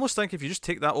 is I almost think if you just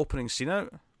take that opening scene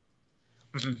out,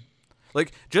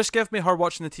 like, just give me her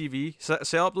watching the TV,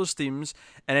 set up those themes,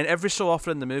 and then every so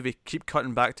often in the movie, keep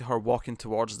cutting back to her walking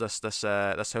towards this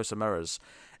House of Mirrors,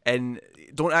 and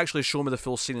don't actually show me the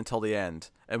full scene until the end,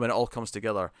 and when it all comes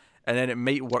together. And then it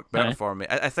might work better for me.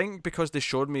 I think because they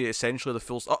showed me essentially the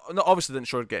full... No, obviously they didn't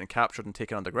show her getting captured and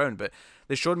taken underground, but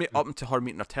they showed me up until her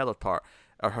meeting her tethered part,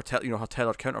 or her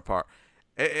tethered counterpart.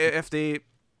 If they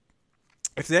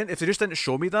just didn't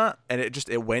show me that, and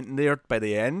it went there by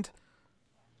the end,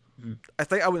 I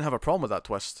think I wouldn't have a problem with that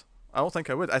twist. I don't think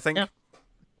I would. I think Yeah.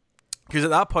 because at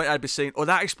that point I'd be saying, "Oh,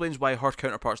 that explains why her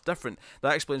counterpart's different.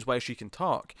 That explains why she can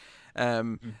talk.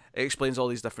 It explains all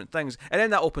these different things." And then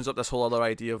that opens up this whole other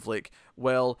idea of like,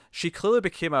 well, she clearly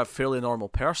became a fairly normal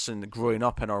person growing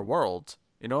up in our world.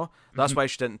 You know, that's why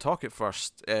she didn't talk at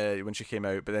first when she came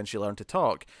out, but then she learned to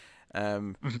talk.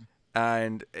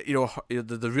 And you know,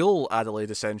 the real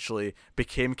Adelaide essentially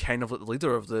became kind of like the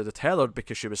leader of the Tethered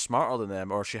because she was smarter than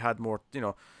them, or she had more, you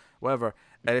know, whatever.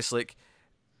 And it's like,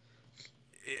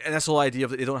 and this whole idea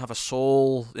of that they don't have a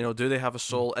soul. You know, do they have a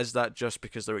soul? Is that just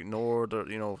because they're ignored, or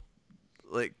you know,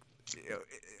 like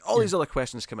all these other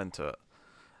questions come into it.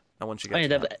 And once you get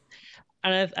to that,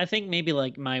 and I think maybe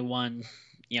like my one,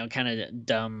 kind of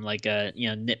dumb, like a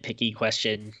nitpicky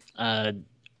question,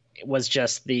 was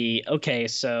just okay,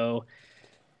 so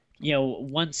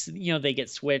once they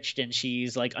get switched and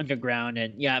she's like underground,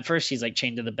 and at first she's like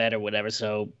chained to the bed or whatever,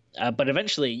 so but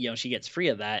eventually she gets free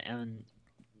of that. And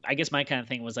I guess my kind of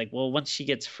thing was like, well, once she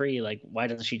gets free, like why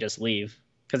doesn't she just leave?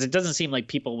 Because it doesn't seem like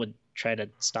people would try to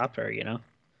stop her.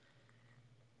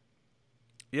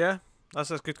 Yeah, that's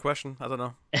a good question. I don't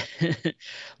know.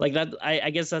 Like that,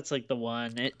 I guess that's like the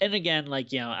one. And again, like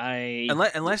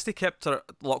unless they kept her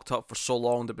locked up for so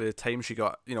long that by the time she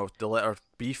got to let her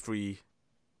be free.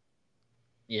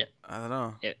 Yeah, I don't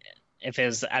know. If it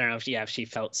was, I don't know if she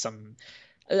felt some.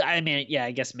 I mean, yeah,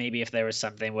 I guess maybe if there was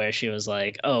something where she was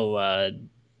like, oh,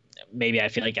 maybe I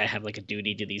feel like I have like a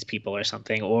duty to these people or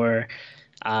something, or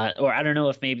I don't know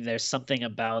if maybe there's something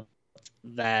about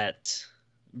that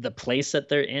the place that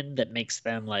they're in that makes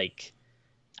them like,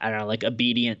 I don't know, like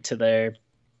obedient to their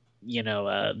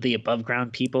the above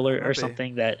ground people or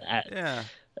something that yeah,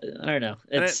 I don't know.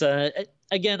 It's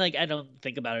again, like I don't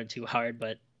think about it too hard,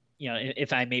 but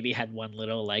if I maybe had one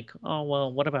little like, oh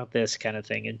well, what about this kind of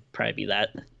thing, it'd probably be that.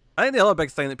 I think the other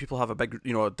big thing that people have a big,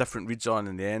 different reads on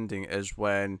in the ending is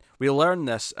when we learn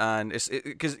this, and it's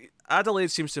because Adelaide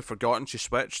seems to have forgotten she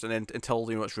switched, and then until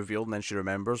it's revealed, and then she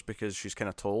remembers because she's kind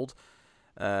of told.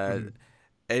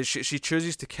 She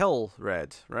chooses to kill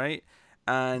Red, right?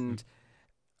 And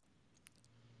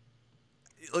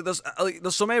like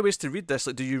there's so many ways to read this.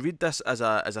 Like, do you read this as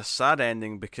a sad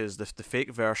ending because the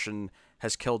fake version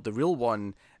has killed the real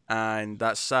one, and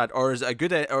that's sad, or is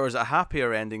it or is it a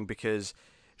happier ending because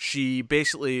she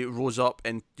basically rose up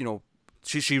and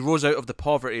she rose out of the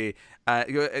poverty,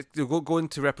 go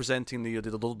into representing the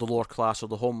lower class or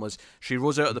the homeless. She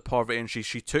rose out of the poverty and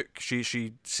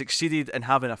she succeeded in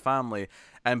having a family,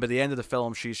 and by the end of the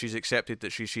film she's accepted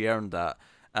that she earned that,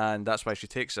 and that's why she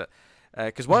takes it.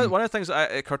 Because one of the things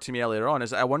that occurred to me earlier on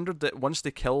is I wondered that once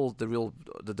they killed the real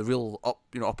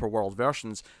upper world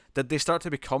versions, did they start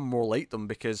to become more like them?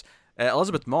 Because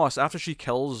Elizabeth Moss, after she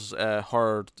kills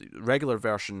her regular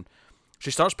version,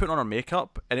 she starts putting on her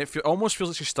makeup, and it almost feels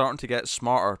like she's starting to get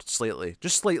smarter slightly,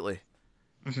 just slightly.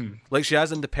 Like she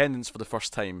has independence for the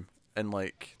first time in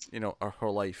her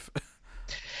life.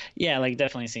 Yeah, like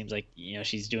definitely seems like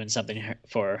she's doing something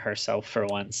for herself for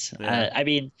once. Yeah. I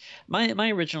mean, my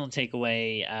original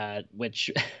takeaway,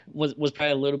 which was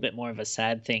probably a little bit more of a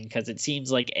sad thing, because it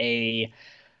seems like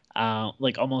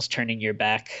like almost turning your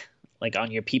back like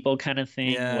on your people kind of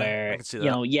thing, Yeah, where I can see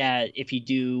that. if you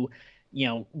do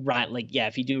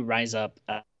if you do rise up,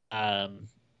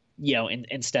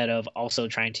 instead of also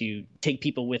trying to take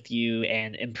people with you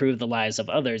and improve the lives of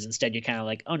others, instead you're kind of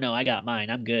like, oh no, I got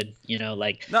mine, I'm good,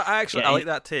 like. No, I like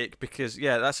that take, because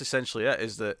that's essentially it,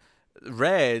 is that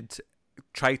Red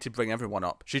tried to bring everyone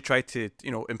up. She tried to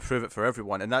improve it for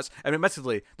everyone, and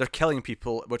admittedly they're killing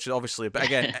people, which is obviously, but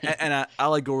again, in an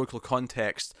allegorical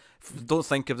context, don't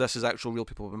think of this as actual real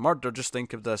people who've been murdered. Just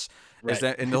think of this as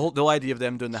the whole idea of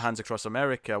them doing the Hands Across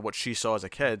America. What she saw as a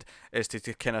kid is to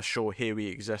kind of show, hey, we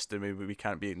exist and we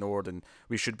can't be ignored, and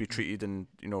we should be treated and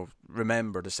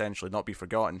remembered, essentially, not be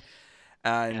forgotten.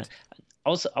 And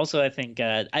also I think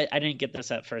I didn't get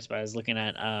this at first, but I was looking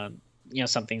at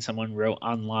something someone wrote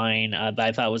online that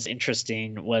I thought was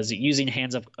interesting, was using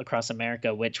Hands Across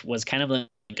America, which was kind of like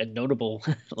a notable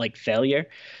like failure.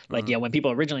 Like when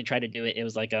people originally tried to do it, it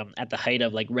was like at the height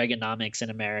of like Reaganomics in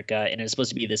America, and it was supposed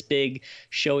to be this big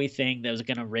showy thing that was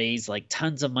going to raise like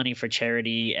tons of money for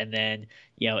charity, and then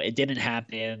it didn't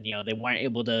happen. They weren't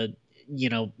able to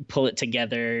pull it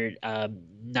together.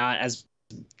 Not as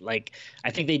like,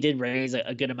 I think they did raise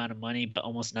a good amount of money, but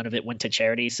almost none of it went to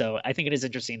charity. So I think it is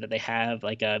interesting that they have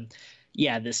like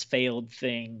this failed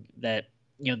thing that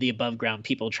the above ground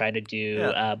people try to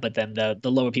do, but then the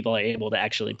lower people are able to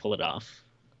actually pull it off.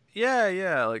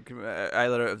 Yeah, like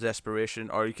either out of desperation,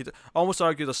 or you could almost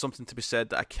argue there's something to be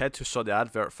said that a kid who saw the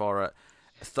advert for it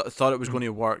thought it was going to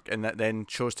work, and that then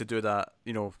chose to do that.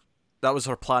 That was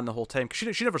her plan the whole time,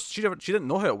 because she didn't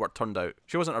know how it worked. Turned out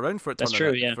she wasn't around for it. That's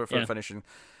true. Yeah. For finishing.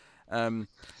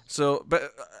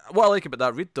 But what I like about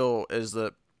that read though is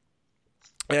that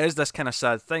it is this kind of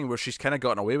sad thing where she's kind of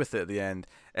gotten away with it at the end,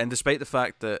 and despite the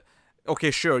fact that,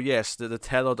 okay, sure, yes, the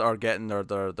tethered are getting their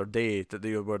day, that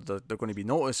they're going to be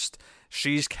noticed,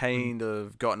 she's kind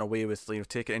of gotten away with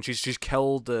taking, and she's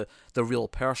killed the real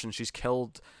person. She's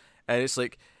killed, and it's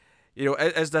like,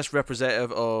 is this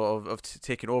representative of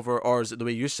taking over, or is it the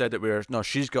way you said it, where no,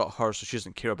 she's got her, so she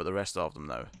doesn't care about the rest of them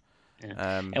now?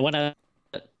 Yeah.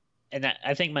 And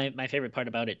I think my favorite part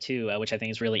about it too, which I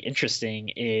think is really interesting,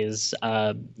 is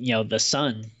the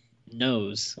son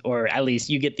knows, or at least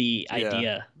you get the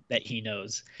idea that he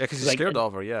knows. Yeah, because he's scared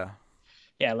of her. Yeah.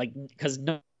 Yeah, because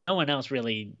no one else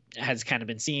really has kind of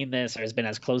been seeing this or has been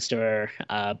as close to her,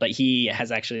 but he has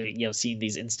actually seen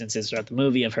these instances throughout the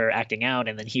movie of her acting out,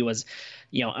 and then he was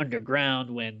underground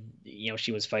when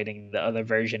she was fighting the other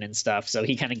version and stuff. So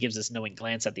he kind of gives this knowing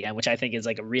glance at the end, which I think is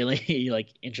like a really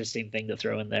interesting thing to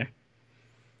throw in there.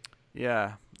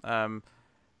 Yeah. I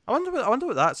wonder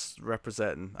what that's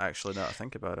representing, actually, now that I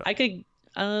think about it. I could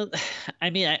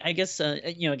I guess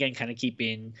again, kind of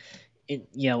keeping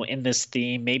in this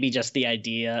theme, maybe just the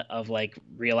idea of like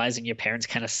realizing your parents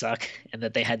kind of suck and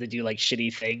that they had to do like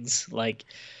shitty things, like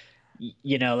if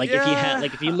you had,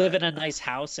 like, if you live in a nice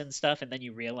house and stuff, and then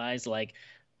you realize like,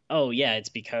 oh yeah, it's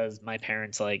because my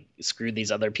parents like screwed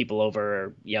these other people over,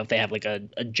 or if they have like a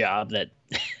job that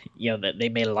that they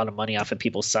made a lot of money off of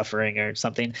people suffering or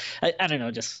something. I don't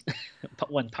know, just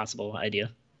one possible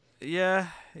idea. Yeah.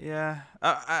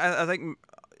 I think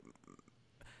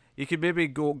you could maybe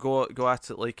go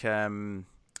at it like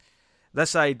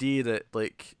this idea that,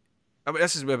 like, I mean,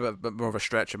 this is maybe a bit more of a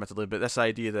stretch, admittedly, but this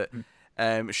idea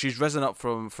that she's risen up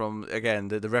from again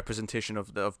the representation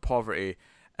of poverty,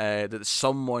 that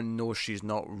someone knows she's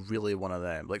not really one of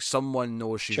them, like someone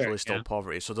knows she's really still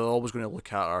poverty, so they're always going to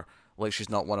look at her like she's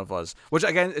not one of us. Which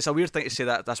again, it's a weird thing to say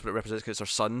that that's what it represents, because it's her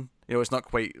son. It's not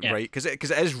quite right, because it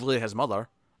is really his mother.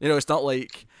 It's not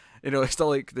like they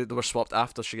were swapped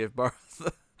after she gave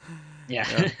birth.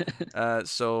 Yeah.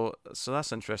 So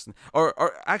that's interesting.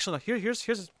 Or actually, no, here's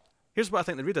what I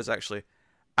think the read is actually.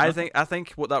 I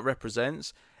think what that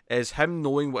represents is him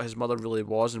knowing what his mother really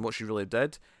was and what she really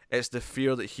did. It's the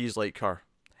fear that he's like her.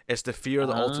 It's the fear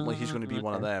that ultimately he's going to be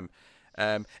one of them.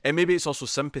 And maybe it's also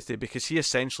sympathy, because he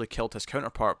essentially killed his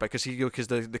counterpart, because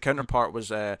the counterpart was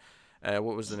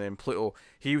what was the name? Pluto.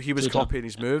 He was Pluto. copying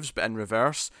his moves, but in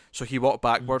reverse. So he walked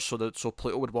backwards so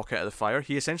Pluto would walk out of the fire.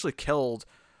 He essentially killed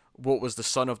what was the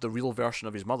son of the real version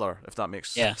of his mother, if that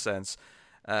makes sense.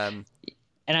 And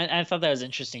I thought that was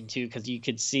interesting too, because you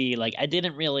could see, like, I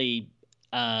didn't really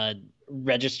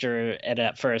register it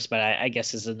at first, but I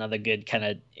guess is another good kind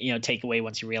of takeaway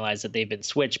once you realize that they've been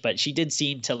switched. But she did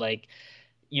seem to like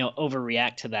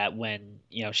overreact to that when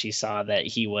she saw that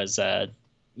he was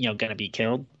gonna be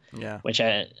killed. Yeah. Which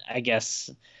I guess,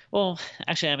 well,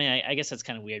 actually, I mean, I guess that's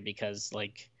kind of weird, because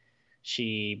like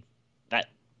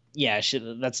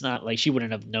that's not like, she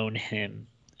wouldn't have known him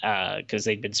because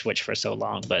they'd been switched for so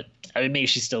long. But I mean, maybe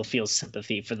she still feels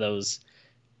sympathy for those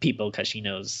people because she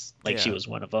knows she was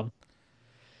one of them.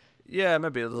 Yeah,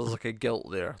 maybe there's like a guilt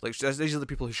there. Like, these are the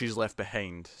people who she's left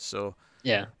behind. So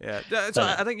yeah.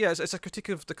 I think it's a critique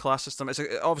of the class system.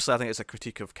 Obviously I think it's a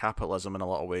critique of capitalism in a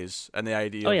lot of ways, and the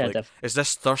idea of like, it's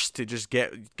this thirst to just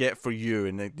get for you,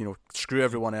 and screw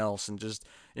everyone else, and just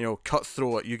cut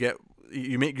through it.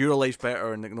 You make your life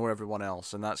better and ignore everyone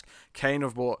else, and that's kind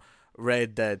of what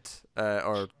Red did,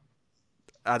 or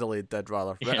Adelaide did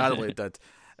rather. Adelaide did.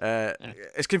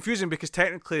 It's confusing because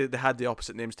technically they had the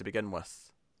opposite names to begin with.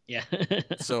 Yeah.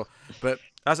 So, but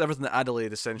that's everything that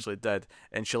Adelaide essentially did,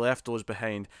 and she left those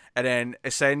behind, and then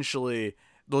essentially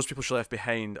those people she left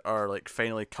behind are like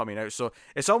finally coming out. So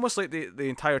it's almost like the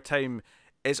entire time,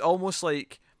 it's almost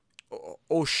like,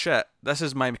 oh shit, this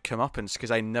is my comeuppance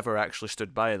because I never actually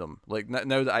stood by them. Like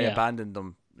now that I abandoned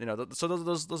them, So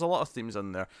there's a lot of themes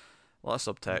in there, a lot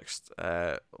of subtext,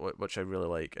 which I really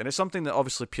like, and it's something that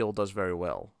obviously Peele does very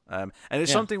well. And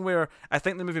it's something where I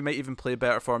think the movie might even play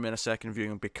better for me in a second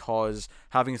viewing, because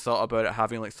having thought about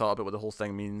what the whole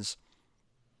thing means,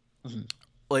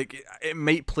 like, it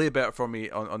might play better for me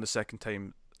on the second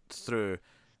time through,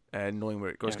 knowing where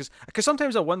it goes. Because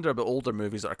sometimes I wonder about older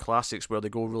movies that are classics where they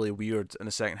go really weird in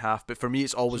the second half, but for me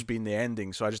it's always been the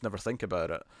ending, so I just never think about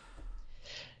it.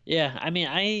 Yeah, I mean,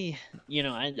 I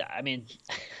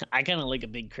kind of like a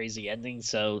big crazy ending,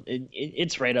 so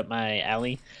it's right up my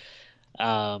alley.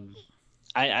 I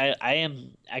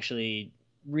am actually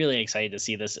really excited to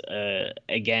see this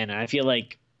again. I feel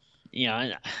like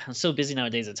I'm so busy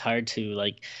nowadays. It's hard to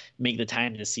like make the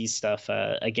time to see stuff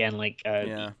again. Like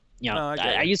Yeah. No, I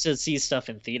get I you. used to see stuff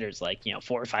in theaters like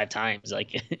 4 or 5 times.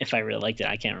 Like if I really liked it,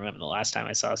 I can't remember the last time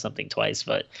I saw something twice.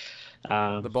 But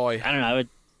The Boy. I don't know. I would.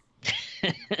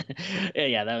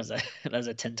 Yeah, that was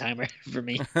a 10 timer for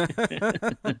me.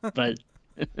 But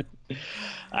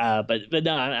but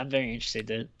no, I'm very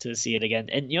interested to see it again.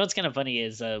 And what's kind of funny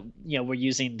is we're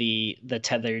using the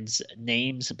Tetherd's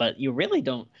names, but you really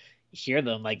don't hear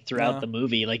them like throughout No. the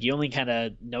movie. Like you only kind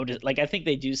of notice. Like I think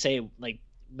they do say like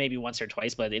maybe once or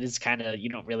twice, but it is kind of you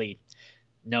don't really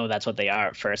know that's what they are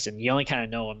at first, and you only kind of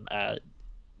know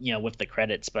them with the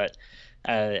credits. But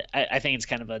I think it's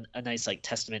kind of a nice like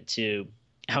testament to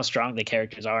how strong the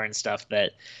characters are and stuff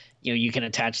that you can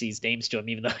attach these names to them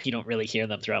even though you don't really hear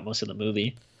them throughout most of the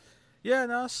movie. Yeah,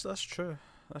 no, that's true.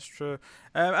 That's true.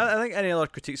 I think any other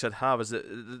critiques I'd have is that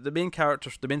the main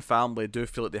characters, the main family, do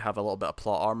feel like they have a little bit of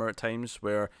plot armor at times,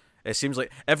 where it seems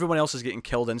like everyone else is getting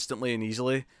killed instantly and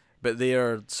easily, but they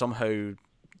are somehow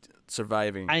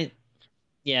surviving. I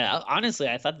Yeah, honestly,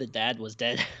 I thought the dad was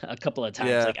dead a couple of times.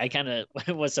 Yeah, Like I kind of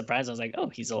was surprised. I was like, "Oh,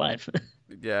 he's alive."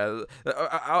 yeah.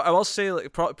 I will say,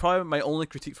 like, probably my only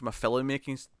critique from a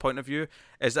filmmaking point of view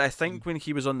is that I think when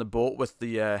he was on the boat with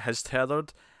the his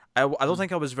tethered, I don't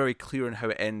think I was very clear on how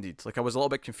it ended. Like, I was a little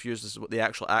bit confused as to what the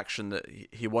actual action that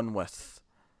he won with.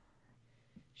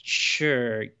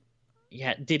 Sure.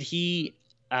 Yeah. Did he?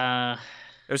 Uh.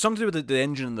 It was something to do with the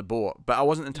engine in the boat, but I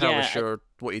wasn't entirely Yeah. sure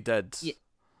what he did.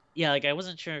 Yeah. Like I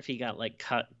wasn't sure if he got like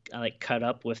cut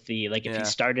up with the like if he Yeah,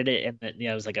 started it and then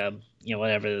it was like a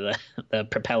whatever the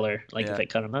propeller like if yeah. it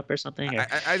cut him up or something or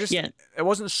I just yeah. it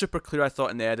wasn't super clear. I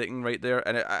thought in the editing right there,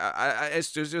 and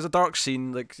it was a dark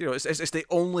scene. Like, it's the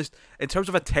only, in terms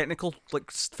of a technical like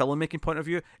filmmaking point of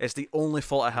view, it's the only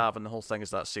fault I have in the whole thing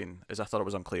is that scene. Is I thought it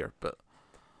was unclear, but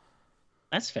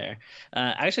That's fair.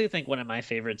 I actually think one of my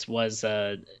favorites was,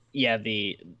 the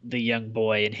young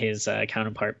boy and his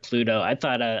counterpart Pluto. I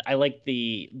thought I liked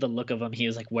the look of him. He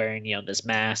was like wearing this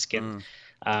mask mm,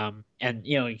 and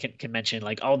you can mention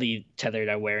like all the tethered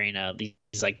are wearing these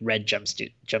like red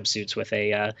jumpsuits with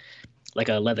a like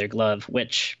a leather glove,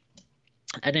 which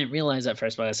I didn't realize at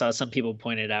first, but I saw some people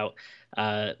pointed out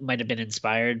might have been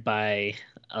inspired by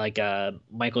like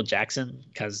Michael Jackson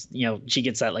because she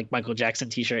gets that like Michael Jackson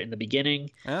T-shirt in the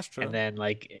beginning, yeah, that's and true. then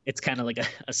like it's kind of like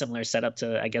a similar setup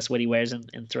to I guess what he wears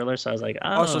in Thriller. So I was like,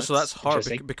 Oh, oh, so that's it's her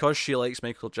interesting. because she likes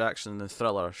Michael Jackson in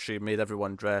Thriller. She made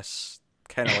everyone dress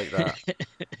kind of like that.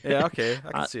 Yeah, okay,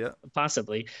 I can uh, see it.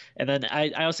 Possibly. And then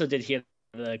I also did hear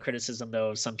the criticism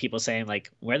though of some people saying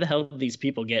like, where the hell do these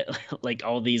people get like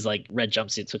all these like red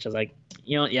jumpsuits? Which I was like,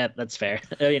 yeah, that's fair.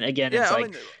 I mean, again, it's Yeah, I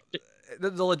like mean,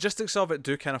 the logistics of it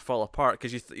do kind of fall apart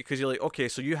because because you're like, okay,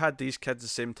 so you had these kids the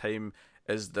same time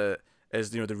as the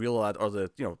real or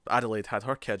the Adelaide had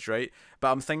her kids, right?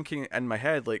 But I'm thinking in my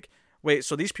head like, wait,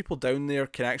 so these people down there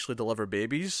can actually deliver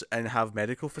babies and have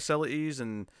medical facilities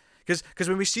and because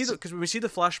when we see the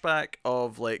flashback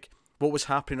of like what was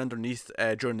happening underneath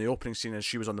during the opening scene as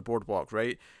she was on the boardwalk,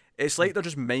 right? It's like they're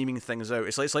just miming things out.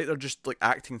 It's like they're just like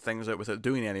acting things out without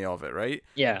doing any of it, right?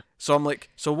 yeah. So I'm like,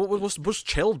 so what's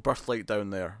childbirth like down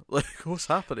there? Like, what's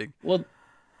happening? Well,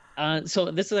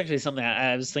 so this is actually something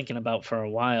I was thinking about for a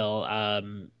while.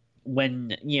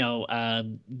 When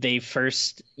they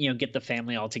first get the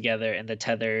family all together and the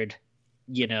tethered,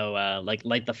 like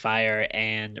light the fire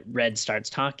and Red starts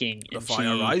talking The and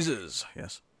fire she rises.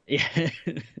 Yes.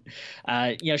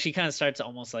 yeah, she kind of starts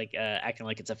almost like acting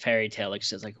like it's a fairy tale. Like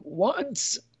she's like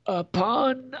once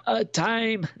upon a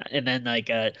time, and then like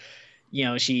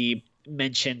she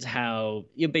mentions how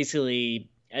basically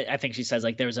I think she says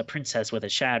like there was a princess with a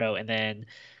shadow, and then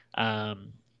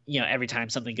every time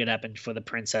something good happened for the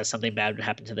princess, something bad would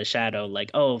happen to the shadow.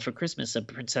 Like, oh, for Christmas, the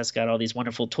princess got all these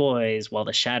wonderful toys, while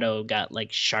the shadow got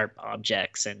like sharp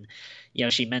objects. And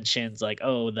she mentions like,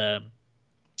 oh, the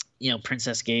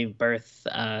princess gave birth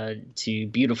to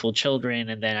beautiful children,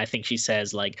 and then I think she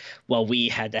says like, well, we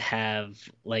had to have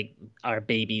like our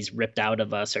babies ripped out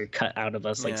of us or cut out of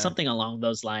us, like Yeah. something along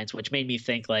those lines, which made me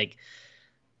think like,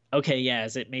 okay, yeah,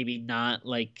 is it maybe not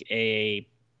like a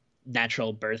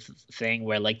natural birth thing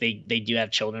where like they do have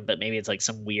children, but maybe it's like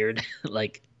some weird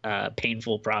like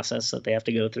painful process that they have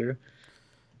to go through.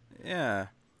 Yeah.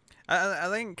 I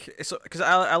think it's because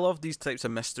I love these types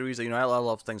of mysteries. I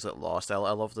love things like Lost. I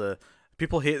love the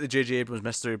people hate the J.J. Abrams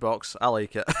mystery box. I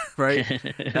like it, right?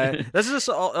 This is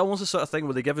almost a sort of thing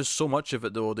where they give us so much of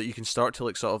it though that you can start to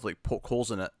like sort of like poke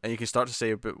holes in it, and you can start to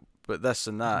say, but about this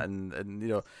and that, and you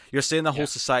know, you're saying the whole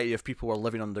society of people are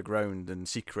living underground in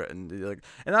secret, and like,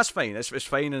 and that's fine. It's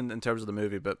fine in terms of the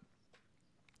movie, but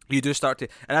you do start to,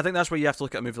 and I think that's where you have to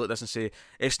look at a movie like this and say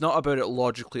it's not about it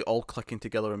logically all clicking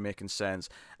together and making sense.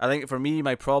 I think for me,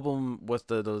 my problem with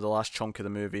the last chunk of the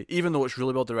movie, even though it's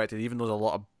really well directed, even though there's a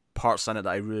lot of parts in it that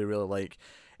I really really like,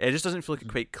 it just doesn't feel like it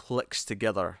quite clicks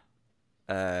together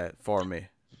for me.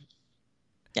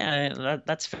 Yeah,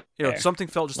 that's fair. You know, something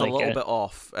felt just Like, a little bit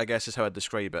off, I guess is how I'd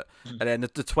describe it. And then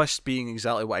the twist being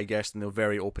exactly what I guessed in the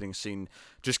very opening scene,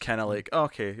 just kind of like, oh,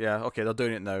 okay, yeah, okay, they're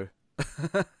doing it now.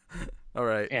 All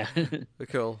right, Yeah.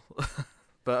 cool.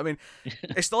 But I mean,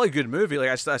 it's still a good movie. Like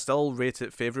I still rate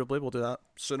it favorably. We'll do that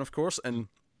soon, of course. And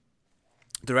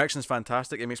direction's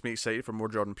fantastic. It makes me excited for more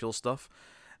Jordan Peele stuff.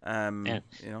 Yeah.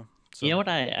 You know. So. You know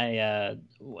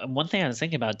what one thing I was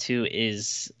thinking about too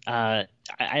is I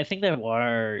think there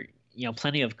are, you know,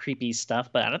 plenty of creepy stuff,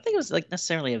 but I don't think it was like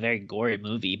necessarily a very gory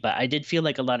movie, but I did feel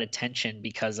like a lot of tension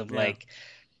because of like,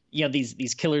 you know,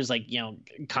 these killers, like, you know,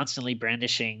 constantly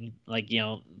brandishing, like, you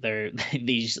know, their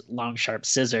these long sharp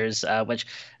scissors, which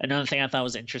another thing I thought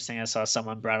was interesting, I saw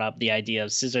someone brought up the idea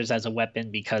of scissors as a weapon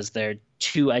because they're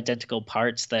two identical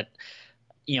parts that,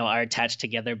 you know, are attached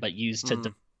together but used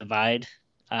to divide.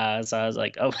 So I was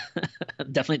like, oh,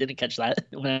 definitely didn't catch that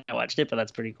when I watched it, but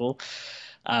that's pretty cool.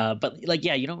 But like,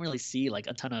 yeah, you don't really see like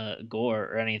a ton of gore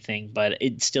or anything, but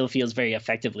it still feels very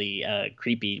effectively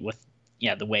creepy with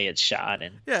the way it's shot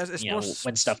and it's you more know,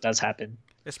 when stuff does happen.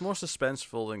 It's more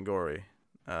suspenseful than gory.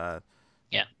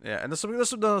 Yeah, and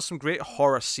there's some great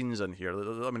horror scenes in here.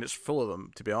 I mean, it's full of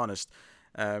them, to be honest.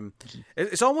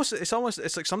 It's almost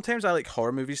like sometimes I like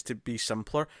horror movies to be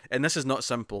simpler, and this is not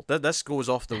simple. This goes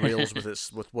off the rails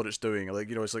with what it's doing. Like,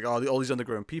 you know, it's like all these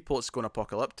underground people. It's going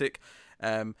apocalyptic,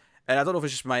 and I don't know if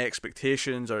it's just my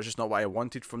expectations or it's just not what I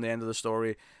wanted from the end of the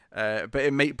story. But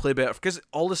it might play better because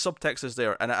all the subtext is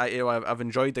there, and I've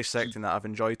enjoyed dissecting that. I've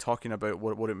enjoyed talking about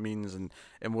what it means and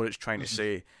what it's trying to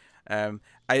say.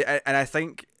 I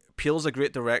think Peele's a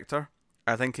great director.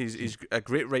 I think he's a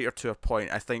great writer to a point.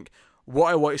 I think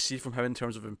what I want to see from him in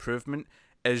terms of improvement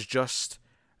is just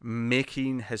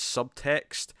making his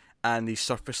subtext and the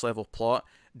surface level plot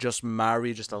just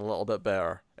marry just a little bit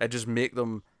better. It just make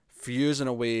them fuse in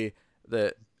a way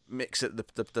that makes it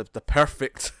the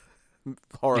perfect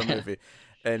horror movie,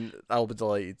 and I'll be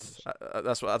delighted.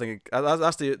 That's what I think.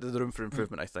 That's the room for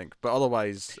improvement, I think. But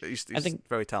otherwise, he's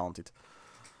very talented.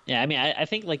 Yeah, I mean, I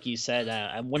think like you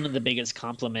said, one of the biggest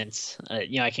compliments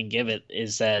you know I can give it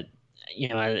is that, you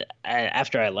know,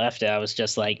 after I left it, I was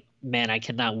just like, man, I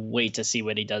cannot wait to see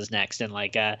what he does next. And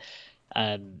like, I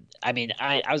mean,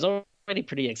 I was already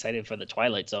pretty excited for the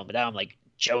Twilight Zone, but now I'm like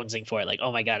jonesing for it. Like,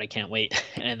 oh my god, I can't wait.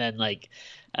 And then like,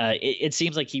 it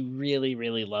seems like he really,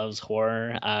 really loves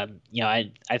horror. You know,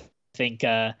 I think, you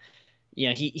know,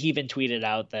 he even tweeted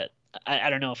out that. I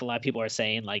don't know if a lot of people are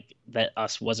saying like that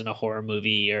Us wasn't a horror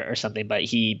movie or something, but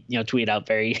he, you know, tweeted out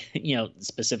very, you know,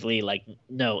 specifically like,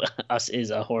 no, Us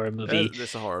is a horror movie.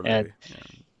 It's a horror movie.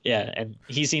 Yeah, and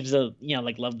he seems to, you know,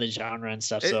 like love the genre and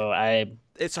stuff. So I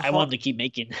want him to keep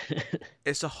making.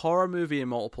 It's a horror movie in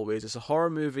multiple ways. It's a horror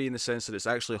movie in the sense that it's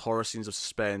actually horror scenes of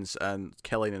suspense and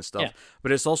killing and stuff. Yeah.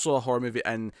 But it's also a horror movie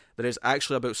in that it's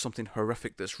actually about something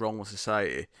horrific that's wrong with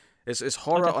society. It's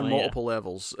horror on multiple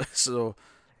levels. So.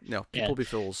 No, people be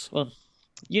fools. Well,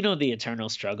 you know the eternal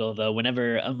struggle, though.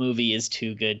 Whenever a movie is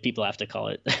too good, people have to call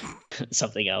it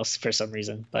something else for some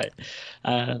reason. But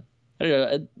I don't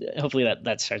know. Hopefully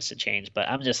that starts to change. But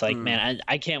I'm just like, man,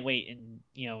 I can't wait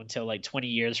until like 20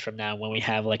 years from now when we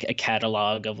have like a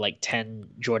catalog of like 10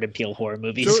 Jordan Peele horror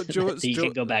movies that you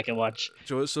can go back and watch.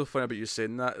 Joe, it's so funny about you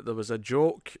saying that. There was a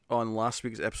joke on last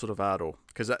week's episode of Arrow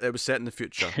because it was set in the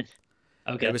future.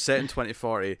 Okay. It was set in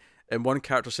 2040, and one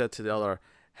character said to the other,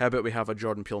 how about we have a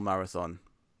Jordan Peele marathon?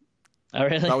 Oh,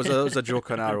 really? That was a joke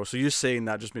on Arrow. So you saying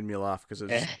that just made me laugh because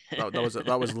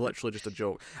that was literally just a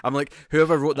joke. I'm like,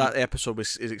 whoever wrote that episode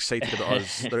is excited about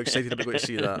us. They're excited about going to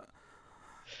see that.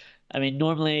 I mean,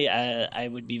 normally I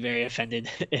would be very offended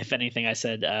if anything I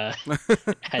said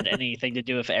had anything to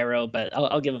do with Arrow, but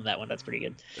I'll give him that one. That's pretty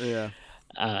good. Yeah.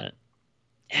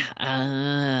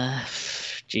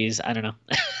 Geez, I don't know.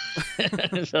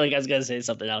 I feel like I was gonna say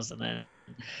something else and then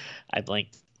I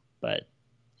blanked, but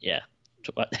yeah,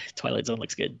 Twilight Zone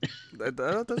looks good.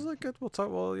 Does look good. We'll talk.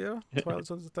 Well, yeah, Twilight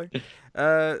Zone's the thing.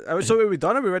 So are we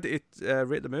done? Are we ready to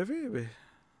rate the movie?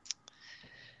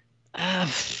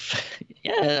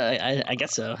 Yeah, I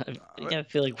guess so. I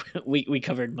feel like we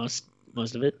covered most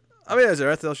of it. I mean, is there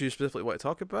anything else you specifically want to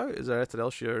talk about? Is there anything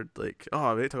else you're like,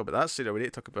 oh, we need to talk about that scene, or we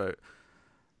need to talk about?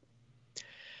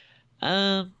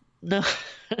 No,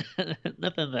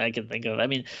 nothing that I can think of. I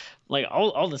mean, like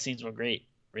all the scenes were great,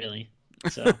 really.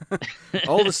 So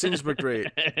All the scenes were great.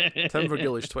 Tim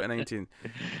Vergilish, 2019.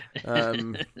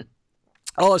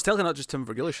 Oh, it's technically not just Tim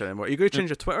Vergilish anymore. Are you going to change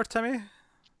your Twitter, Timmy?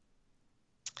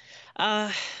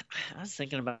 I was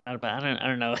thinking about it, but I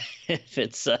don't know if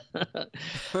it's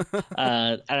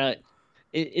I don't.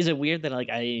 Is it weird that like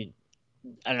I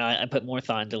don't know, I put more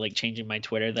thought into like changing my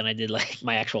Twitter than I did like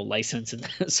my actual license and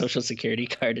social security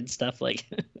card and stuff like.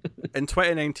 In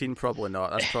 2019, probably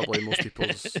not. That's probably most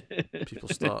people's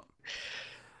thought.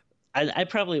 I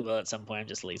probably will at some point. I'm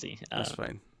just lazy. That's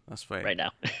fine. That's fine. Right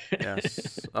now.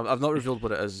 Yes, I've not revealed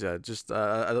what it is yet. Just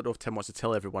I don't know if Tim wants to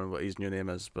tell everyone what his new name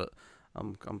is, but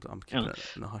I'm keeping it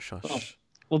in a hush hush.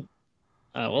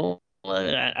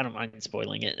 I don't mind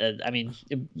spoiling it. I mean,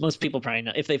 most people probably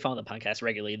know if they follow the podcast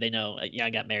regularly. They know. I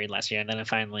got married last year, and then I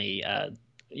finally,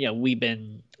 we've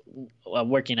been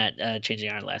working at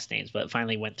changing our last names, but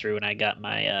finally went through, and I got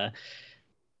my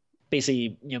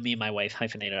basically, me and my wife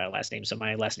hyphenated our last name, so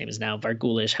my last name is now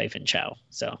Vargulish-Chow.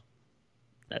 So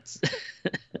that's.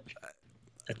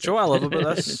 Joe, I love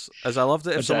about this is I loved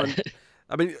it if What's someone. that?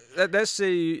 I mean, let's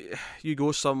say you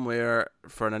go somewhere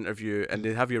for an interview and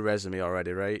they have your resume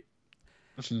already, right?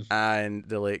 And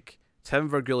they're like, Tim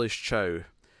Vergilish Chow.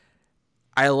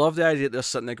 I love the idea that they're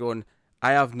sitting there going,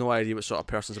 I have no idea what sort of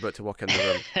person's about to walk in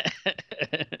the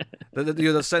room.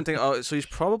 They're sitting thinking, oh, so he's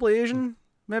probably Asian,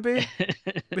 maybe?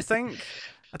 We think?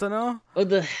 I don't know.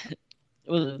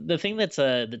 The thing that's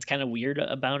kind of weird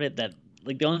about it, that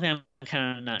like the only thing I'm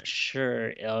kind of not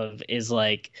sure of is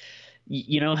like,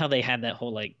 you know how they had that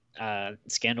whole like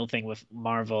scandal thing with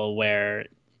Marvel where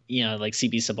like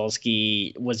CB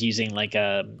Cebulski was using like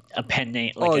a pen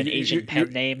name, like an Asian pen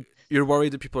name. You're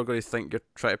worried that people are going to think you're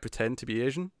trying to pretend to be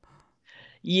Asian?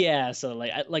 Yeah, so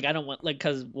like I don't want, like,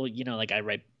 because like I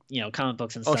write comic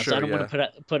books and stuff, sure, so I don't want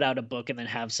to put out a book and then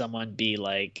have someone be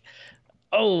like,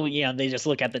 oh yeah, they just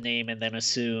look at the name and then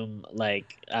assume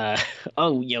like oh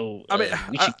I mean,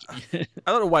 I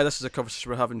don't know why this is a conversation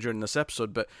we're having during this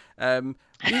episode, but I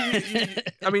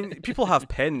mean, people have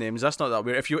pen names. That's not that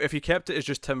weird. If you kept it as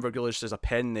just Tim Vergilish as a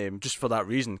pen name, just for that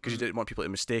reason, because you didn't want people to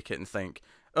mistake it and think,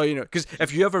 oh, because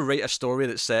if you ever write a story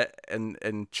that's set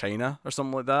in China or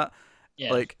something like that.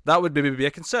 Yeah. Like, that would maybe be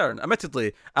a concern.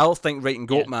 Admittedly, I don't think writing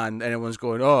Goatman, anyone's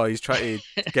going, oh, he's trying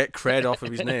to get cred off of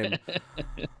his name.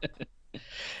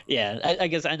 Yeah, I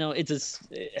guess I know it's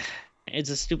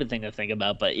a stupid thing to think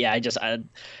about, but yeah, I just don't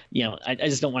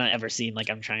want to ever seem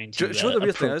like I'm trying to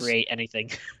appropriate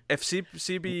anything. If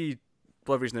CB,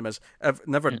 whatever his name is,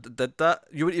 never did that,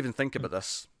 you wouldn't even think about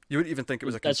this. You wouldn't even think it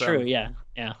was a concern. That's true,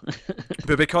 yeah.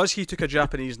 But because he took a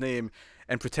Japanese name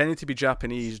and pretended to be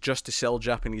Japanese just to sell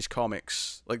Japanese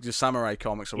comics, like the samurai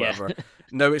comics or whatever,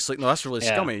 now it's like, no, that's really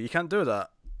scummy. You can't do that.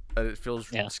 And it feels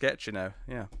sketchy now.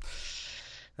 Yeah.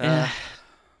 But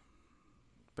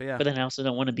yeah. But then I also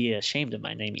don't want to be ashamed of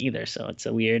my name either, so it's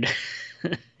a weird,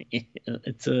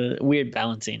 it's a weird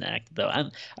balancing act. Though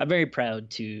I'm very proud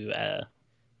to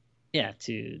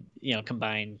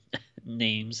combine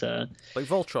names. Like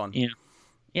Voltron.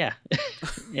 Yeah,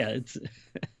 yeah, it's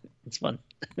fun.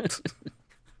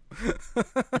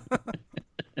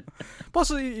 Plus,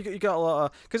 you got a lot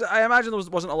of, because I imagine there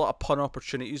wasn't a lot of pun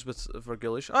opportunities with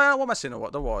Vergilish. What am I saying?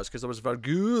 What there was, because there was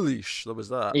Vergulish. There was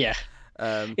that. Yeah.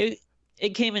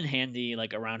 It came in handy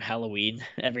like around Halloween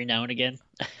every now and again,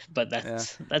 but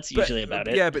that's usually about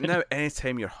it. Yeah, but now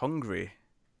anytime you're hungry,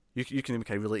 you can make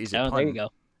a really easy pun. There you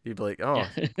go. You'd be like, oh,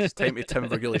 it's time to Tim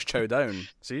Vergilish chow down.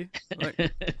 See? Like,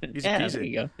 easy peasy. There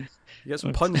you go. You get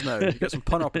some puns now. You get some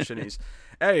pun opportunities.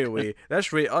 Anyway,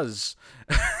 let's rate us.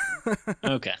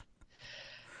 Okay.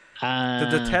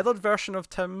 Did the tethered version of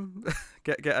Tim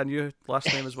get a new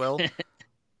last name as well? It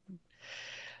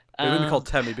wouldn't be called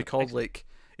Tim. He'd be called like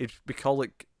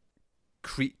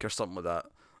Creek or something like that.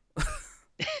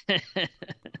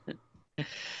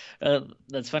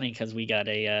 That's funny because we got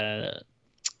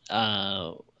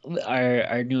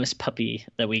our newest puppy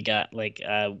that we got. Like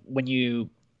when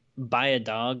you buy a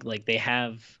dog, like they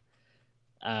have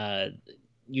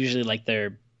usually like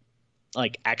their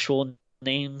like actual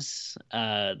names.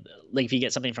 Like if you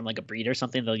get something from like a breed or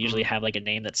something, they'll usually have like a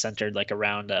name that's centered like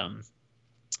around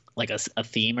like a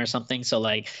theme or something. So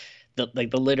like the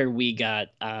litter we got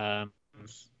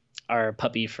our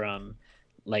puppy from,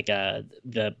 like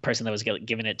the person that was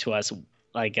giving it to us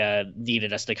like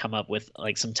needed us to come up with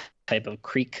like some type of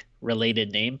creek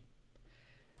related name.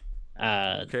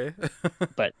 Okay.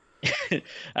 But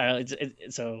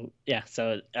so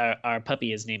our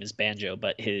puppy, his name is Banjo,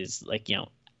 but his like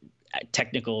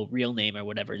technical real name or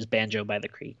whatever is Banjo by the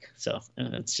Creek. So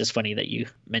it's just funny that you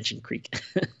mentioned Creek.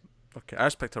 Okay, I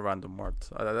just picked a random word.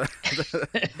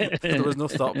 There was no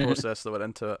thought process that went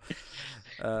into it.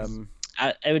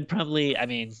 I would probably, I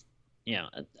mean,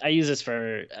 I use this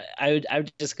for, I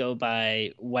would just go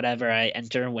by whatever I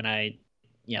enter when I,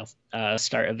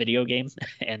 start a video game,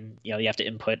 and you have to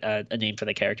input a name for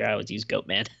the character. I always use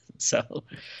Goatman. So. Of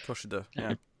course you do.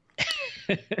 Yeah.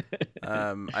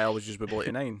 I always use Wibble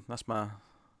 89. That's my.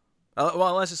 Well,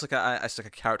 unless it's like a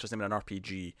character's name in an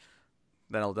RPG,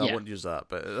 then I won't use that.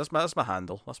 But that's my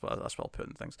handle. That's what I'll put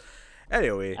in things.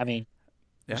 Anyway. I mean.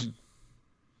 Yeah.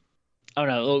 Oh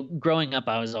no! Well, growing up,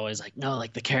 I was always like, no,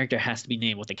 like the character has to be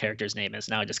named what the character's name is.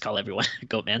 Now I just call everyone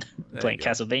Goatman. Playing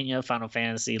Castlevania, Final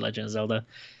Fantasy, Legend of Zelda.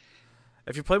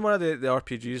 If you play one of the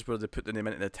RPGs where they put the name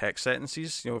into the text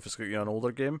sentences, if it's an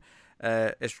older game,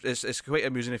 it's quite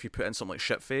amusing if you put in something like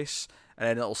shitface, and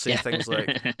then it'll say things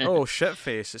like, "Oh,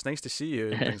 shitface, it's nice to see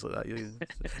you," and things like that.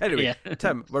 Anyway,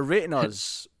 Tim, we're rating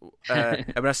us. I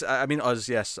mean us,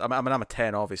 yes. I'm a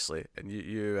 10, obviously, and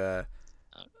you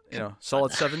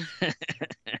solid 7.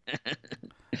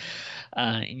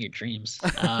 In your dreams.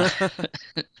 I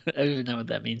don't even know what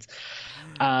that means.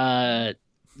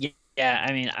 Yeah,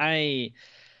 I mean, I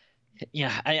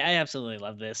absolutely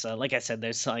love this. Like I said,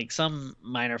 there's like some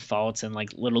minor faults and like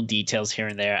little details here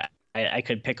and there I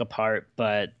could pick apart,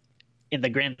 but in the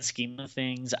grand scheme of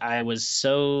things, I was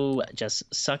so just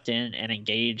sucked in and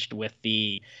engaged with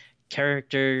the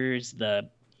characters, the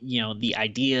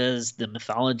ideas, the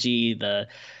mythology, the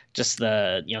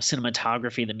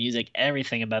cinematography, the music,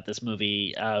 everything about this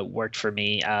movie worked for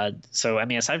me. So I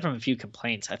mean, aside from a few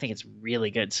complaints, I think it's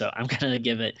really good. So I'm gonna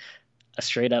give it a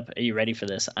straight up, are you ready for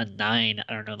this, a 9.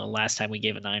 I don't know the last time we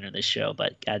gave a 9 on this show,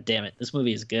 but god damn it, this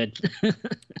movie is good.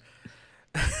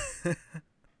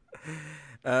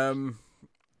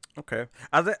 Okay,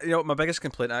 I think my biggest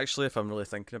complaint, actually, if I'm really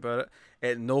thinking about it,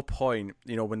 at no point,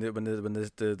 when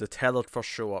the teller first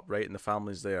show up, right, and the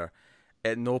family's there,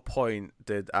 at no point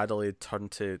did Adelaide turn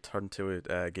to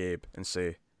Gabe and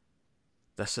say,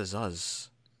 "This is us."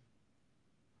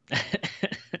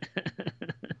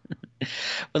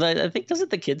 Well, I think, doesn't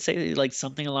the kid say like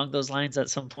something along those lines at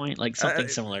some point, like something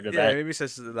similar to that? Yeah, maybe he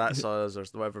says that's us or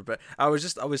whatever. But I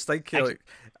was thinking, like,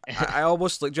 I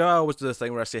almost, like, I always do the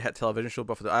thing where I say hit television show,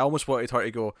 but I almost wanted her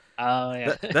to go, "Oh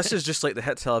yeah, this is just like the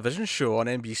hit television show on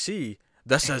NBC.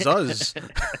 This is us."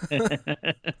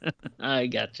 I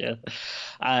gotcha.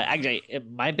 Actually,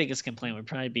 my biggest complaint would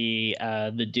probably be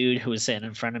the dude who was sitting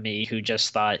in front of me, who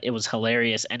just thought it was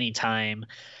hilarious anytime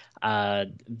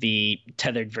the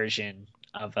tethered version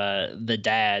of the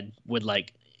dad would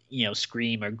like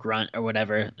scream or grunt or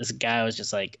whatever. This guy was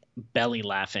just like belly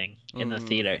laughing in the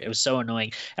theater. It was so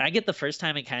annoying. And I get the first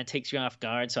time it kind of takes you off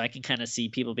guard, so I can kind of see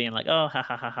people being like, "Oh, ha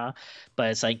ha ha ha,"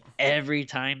 but it's like every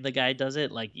time the guy does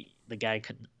it, like the guy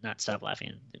could not stop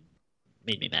laughing. It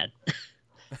made me mad.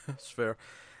 That's fair.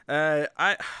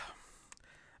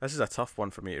 This is a tough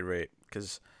one for me to rate,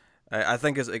 because I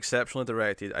think it's exceptionally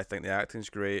directed. I think the acting's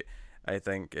great. I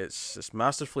think it's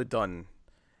masterfully done.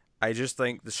 I just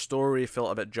think the story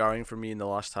felt a bit jarring for me in the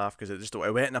last half, because it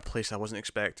went in a place I wasn't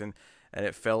expecting, and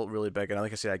it felt really big. And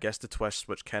like I say, I guess the twist,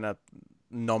 which kind of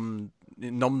numbed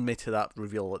me to that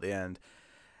reveal at the end.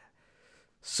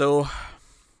 So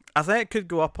I think it could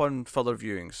go up on further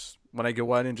viewings when I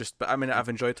go in and just. But I mean, I've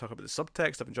enjoyed talking about the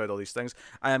subtext. I've enjoyed all these things.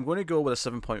 I am going to go with a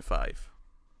 7.5.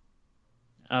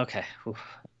 Okay. Oof.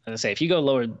 I was gonna say, if you go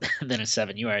lower than a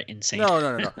 7, you are insane.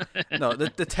 No. No,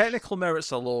 the technical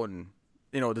merits alone,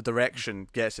 the direction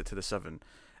gets it to the 7.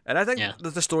 And I think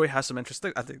that the story has some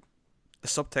interesting. I think the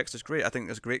subtext is great. I think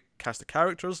there's a great cast of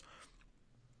characters.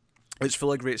 It's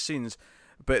full of great scenes.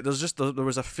 But there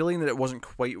was a feeling that it wasn't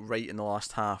quite right in the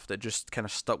last half that just kind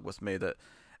of stuck with me, that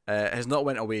has not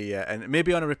went away yet. And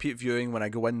maybe on a repeat viewing, when I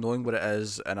go in knowing what it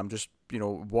is, and I'm just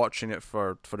watching it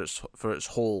for its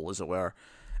whole, as it were,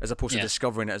 as opposed to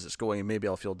discovering it as it's going, maybe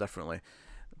I'll feel differently.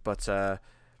 But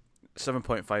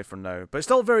 7.5 for now. But it's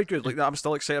still very good. Like, I'm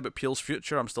still excited about Peele's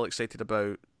future. I'm still excited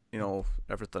about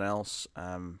everything else.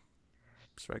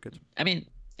 It's very good. I mean,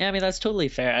 that's totally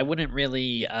fair. I wouldn't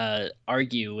really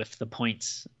argue with the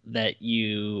points that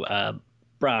you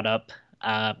brought up.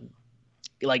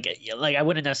 Like I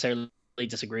wouldn't necessarily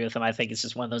disagree with them. I think it's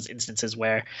just one of those instances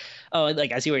where,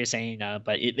 I see what you're saying,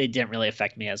 but they didn't really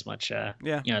affect me as much,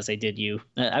 as they did you.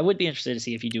 I would be interested to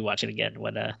see, if you do watch it again,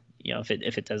 what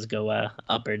if it does go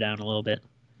up or down a little bit.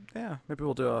 Yeah, maybe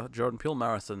we'll do a Jordan Peele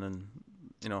marathon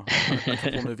in a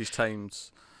couple movies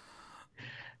times.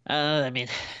 I mean,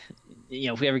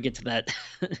 if we ever get to that,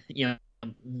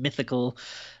 mythical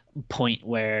point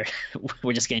where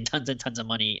we're just getting tons and tons of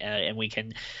money, and we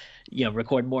can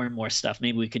record more and more stuff.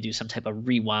 Maybe we could do some type of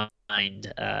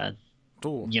rewind,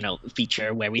 Oh.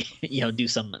 feature where we, do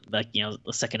some like,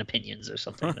 second opinions or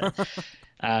something. But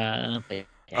hey,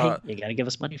 you gotta give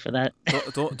us money for that.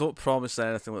 Don't promise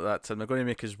anything like that, Tim. They're going to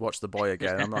make us watch The Boy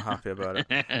again. I'm not happy about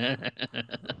it.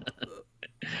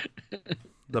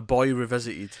 The Boy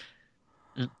Revisited.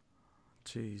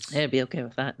 Jeez. Yeah, I'd be okay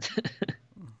with that.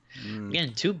 I'm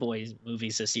getting 2 boys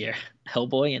movies this year: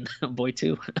 Hellboy and Boy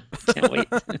 2. Can't wait.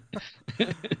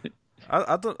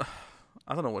 I don't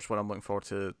know which one I'm looking forward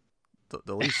to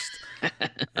the least.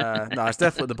 No, it's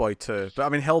definitely The Boy 2. But I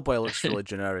mean, Hellboy looks really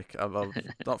generic. I'm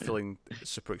not feeling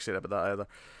super excited about that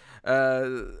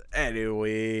either.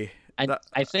 Anyway.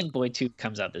 I think Boy 2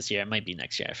 comes out this year. It might be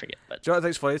next year. I forget. But do you know what I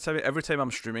think's funny, Timmy? Every time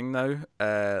I'm streaming now,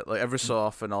 like every so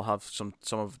often, I'll have some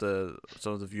of the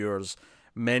viewers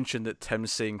mention that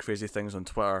Tim's saying crazy things on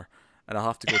Twitter, and I'll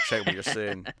have to go check what you're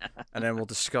saying, and then we'll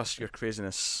discuss your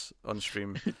craziness on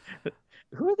stream.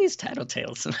 Who are these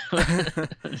tattletales?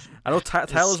 I know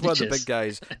Tyler's one of the big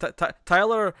guys.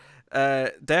 Tyler,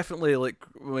 definitely, like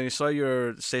when you saw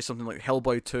you say something like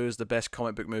Hellboy 2 is the best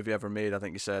comic book movie ever made, I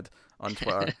think you said on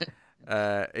Twitter.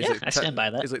 I stand by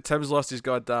that. He's like, Tim's lost his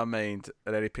goddamn mind,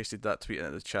 and then he pasted that tweet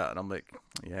into the chat, and I'm like,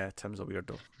 yeah, Tim's a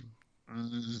weirdo.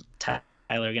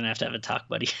 Tyler, gonna have to have a talk,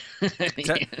 buddy.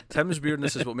 Tim's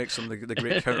weirdness is what makes him the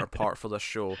great counterpart for this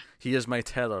show. He is my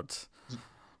tethered.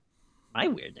 My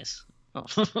weirdness. Oh,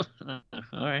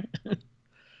 all right.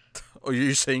 Are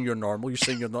you saying you're normal? You're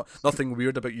saying you're nothing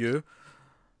weird about you?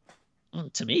 Well,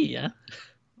 to me, yeah.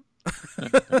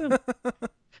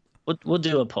 We'll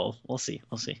do a poll. We'll see.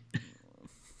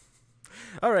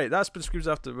 All right, that's been Screams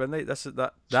After Midnight.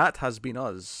 That has been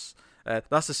us.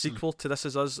 That's a sequel to This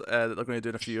Is Us that they're going to do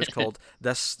in a few years called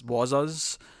This Was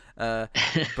Us.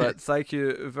 But thank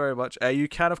you very much. You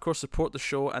can, of course, support the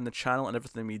show and the channel and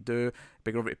everything we do by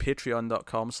going over to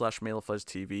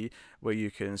patreon.com/MailOfUsTV, where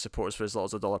you can support us for as little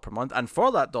as $1 per month. And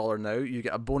for that $1 now, you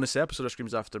get a bonus episode of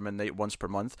Screams After Midnight once per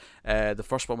month. The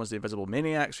first one was The Invisible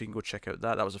Maniac, so you can go check out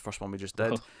that. That was the first one we just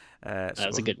did. That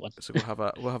was a good one. So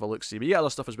we'll have a look see. But yeah,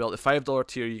 other stuff as well. At the $5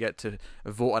 tier, you get to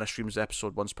vote on a Streams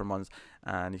episode once per month,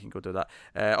 and you can go do that.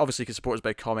 Obviously, you can support us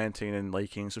by commenting and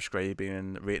liking, subscribing,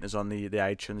 and rating us on the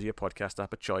iTunes, your podcast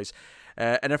app of choice.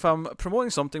 And if I'm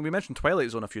promoting something, we mentioned Twilight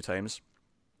Zone a few times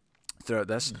throughout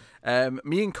this.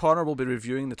 Me and Connor will be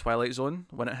reviewing the Twilight Zone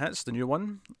when it hits, the new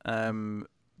one.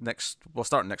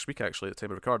 Starting next week actually at the time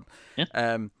of recording.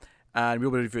 Yeah. And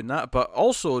we'll be reviewing that. But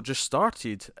also just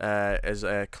started is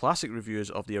classic reviews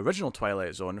of the original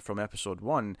Twilight Zone from episode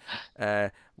 1,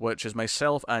 which is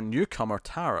myself and newcomer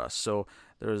Tara. So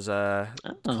there's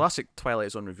classic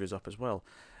Twilight Zone reviews up as well.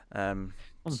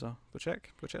 So go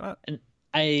check that. And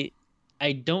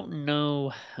I don't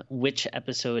know which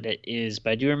episode it is,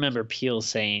 but I do remember Peel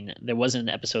saying there was an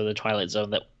episode of the Twilight Zone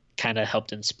that kind of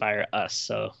helped inspire us.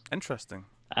 So interesting.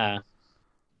 It'll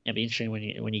be interesting when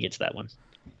you get to that one.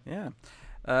 Yeah.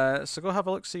 So go have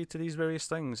a look see to these various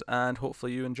things, and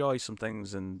hopefully you enjoy some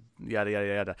things and yada yada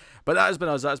yada. But that has been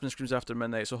us. That has been Screams After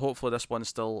Midnight. So hopefully this one's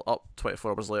still up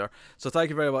 24 hours later. So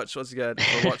thank you very much once again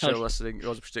for watching or listening.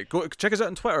 Always appreciate it. Go check us out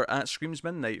on Twitter at Screams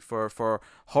Midnight for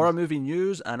horror movie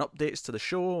news and updates to the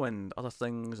show and other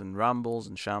things and rambles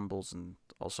and shambles and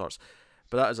all sorts.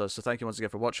 But that is us. So thank you once again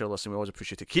for watching or listening. We always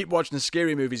appreciate it. Keep watching the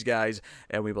scary movies, guys,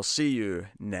 and we will see you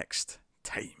next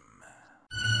time.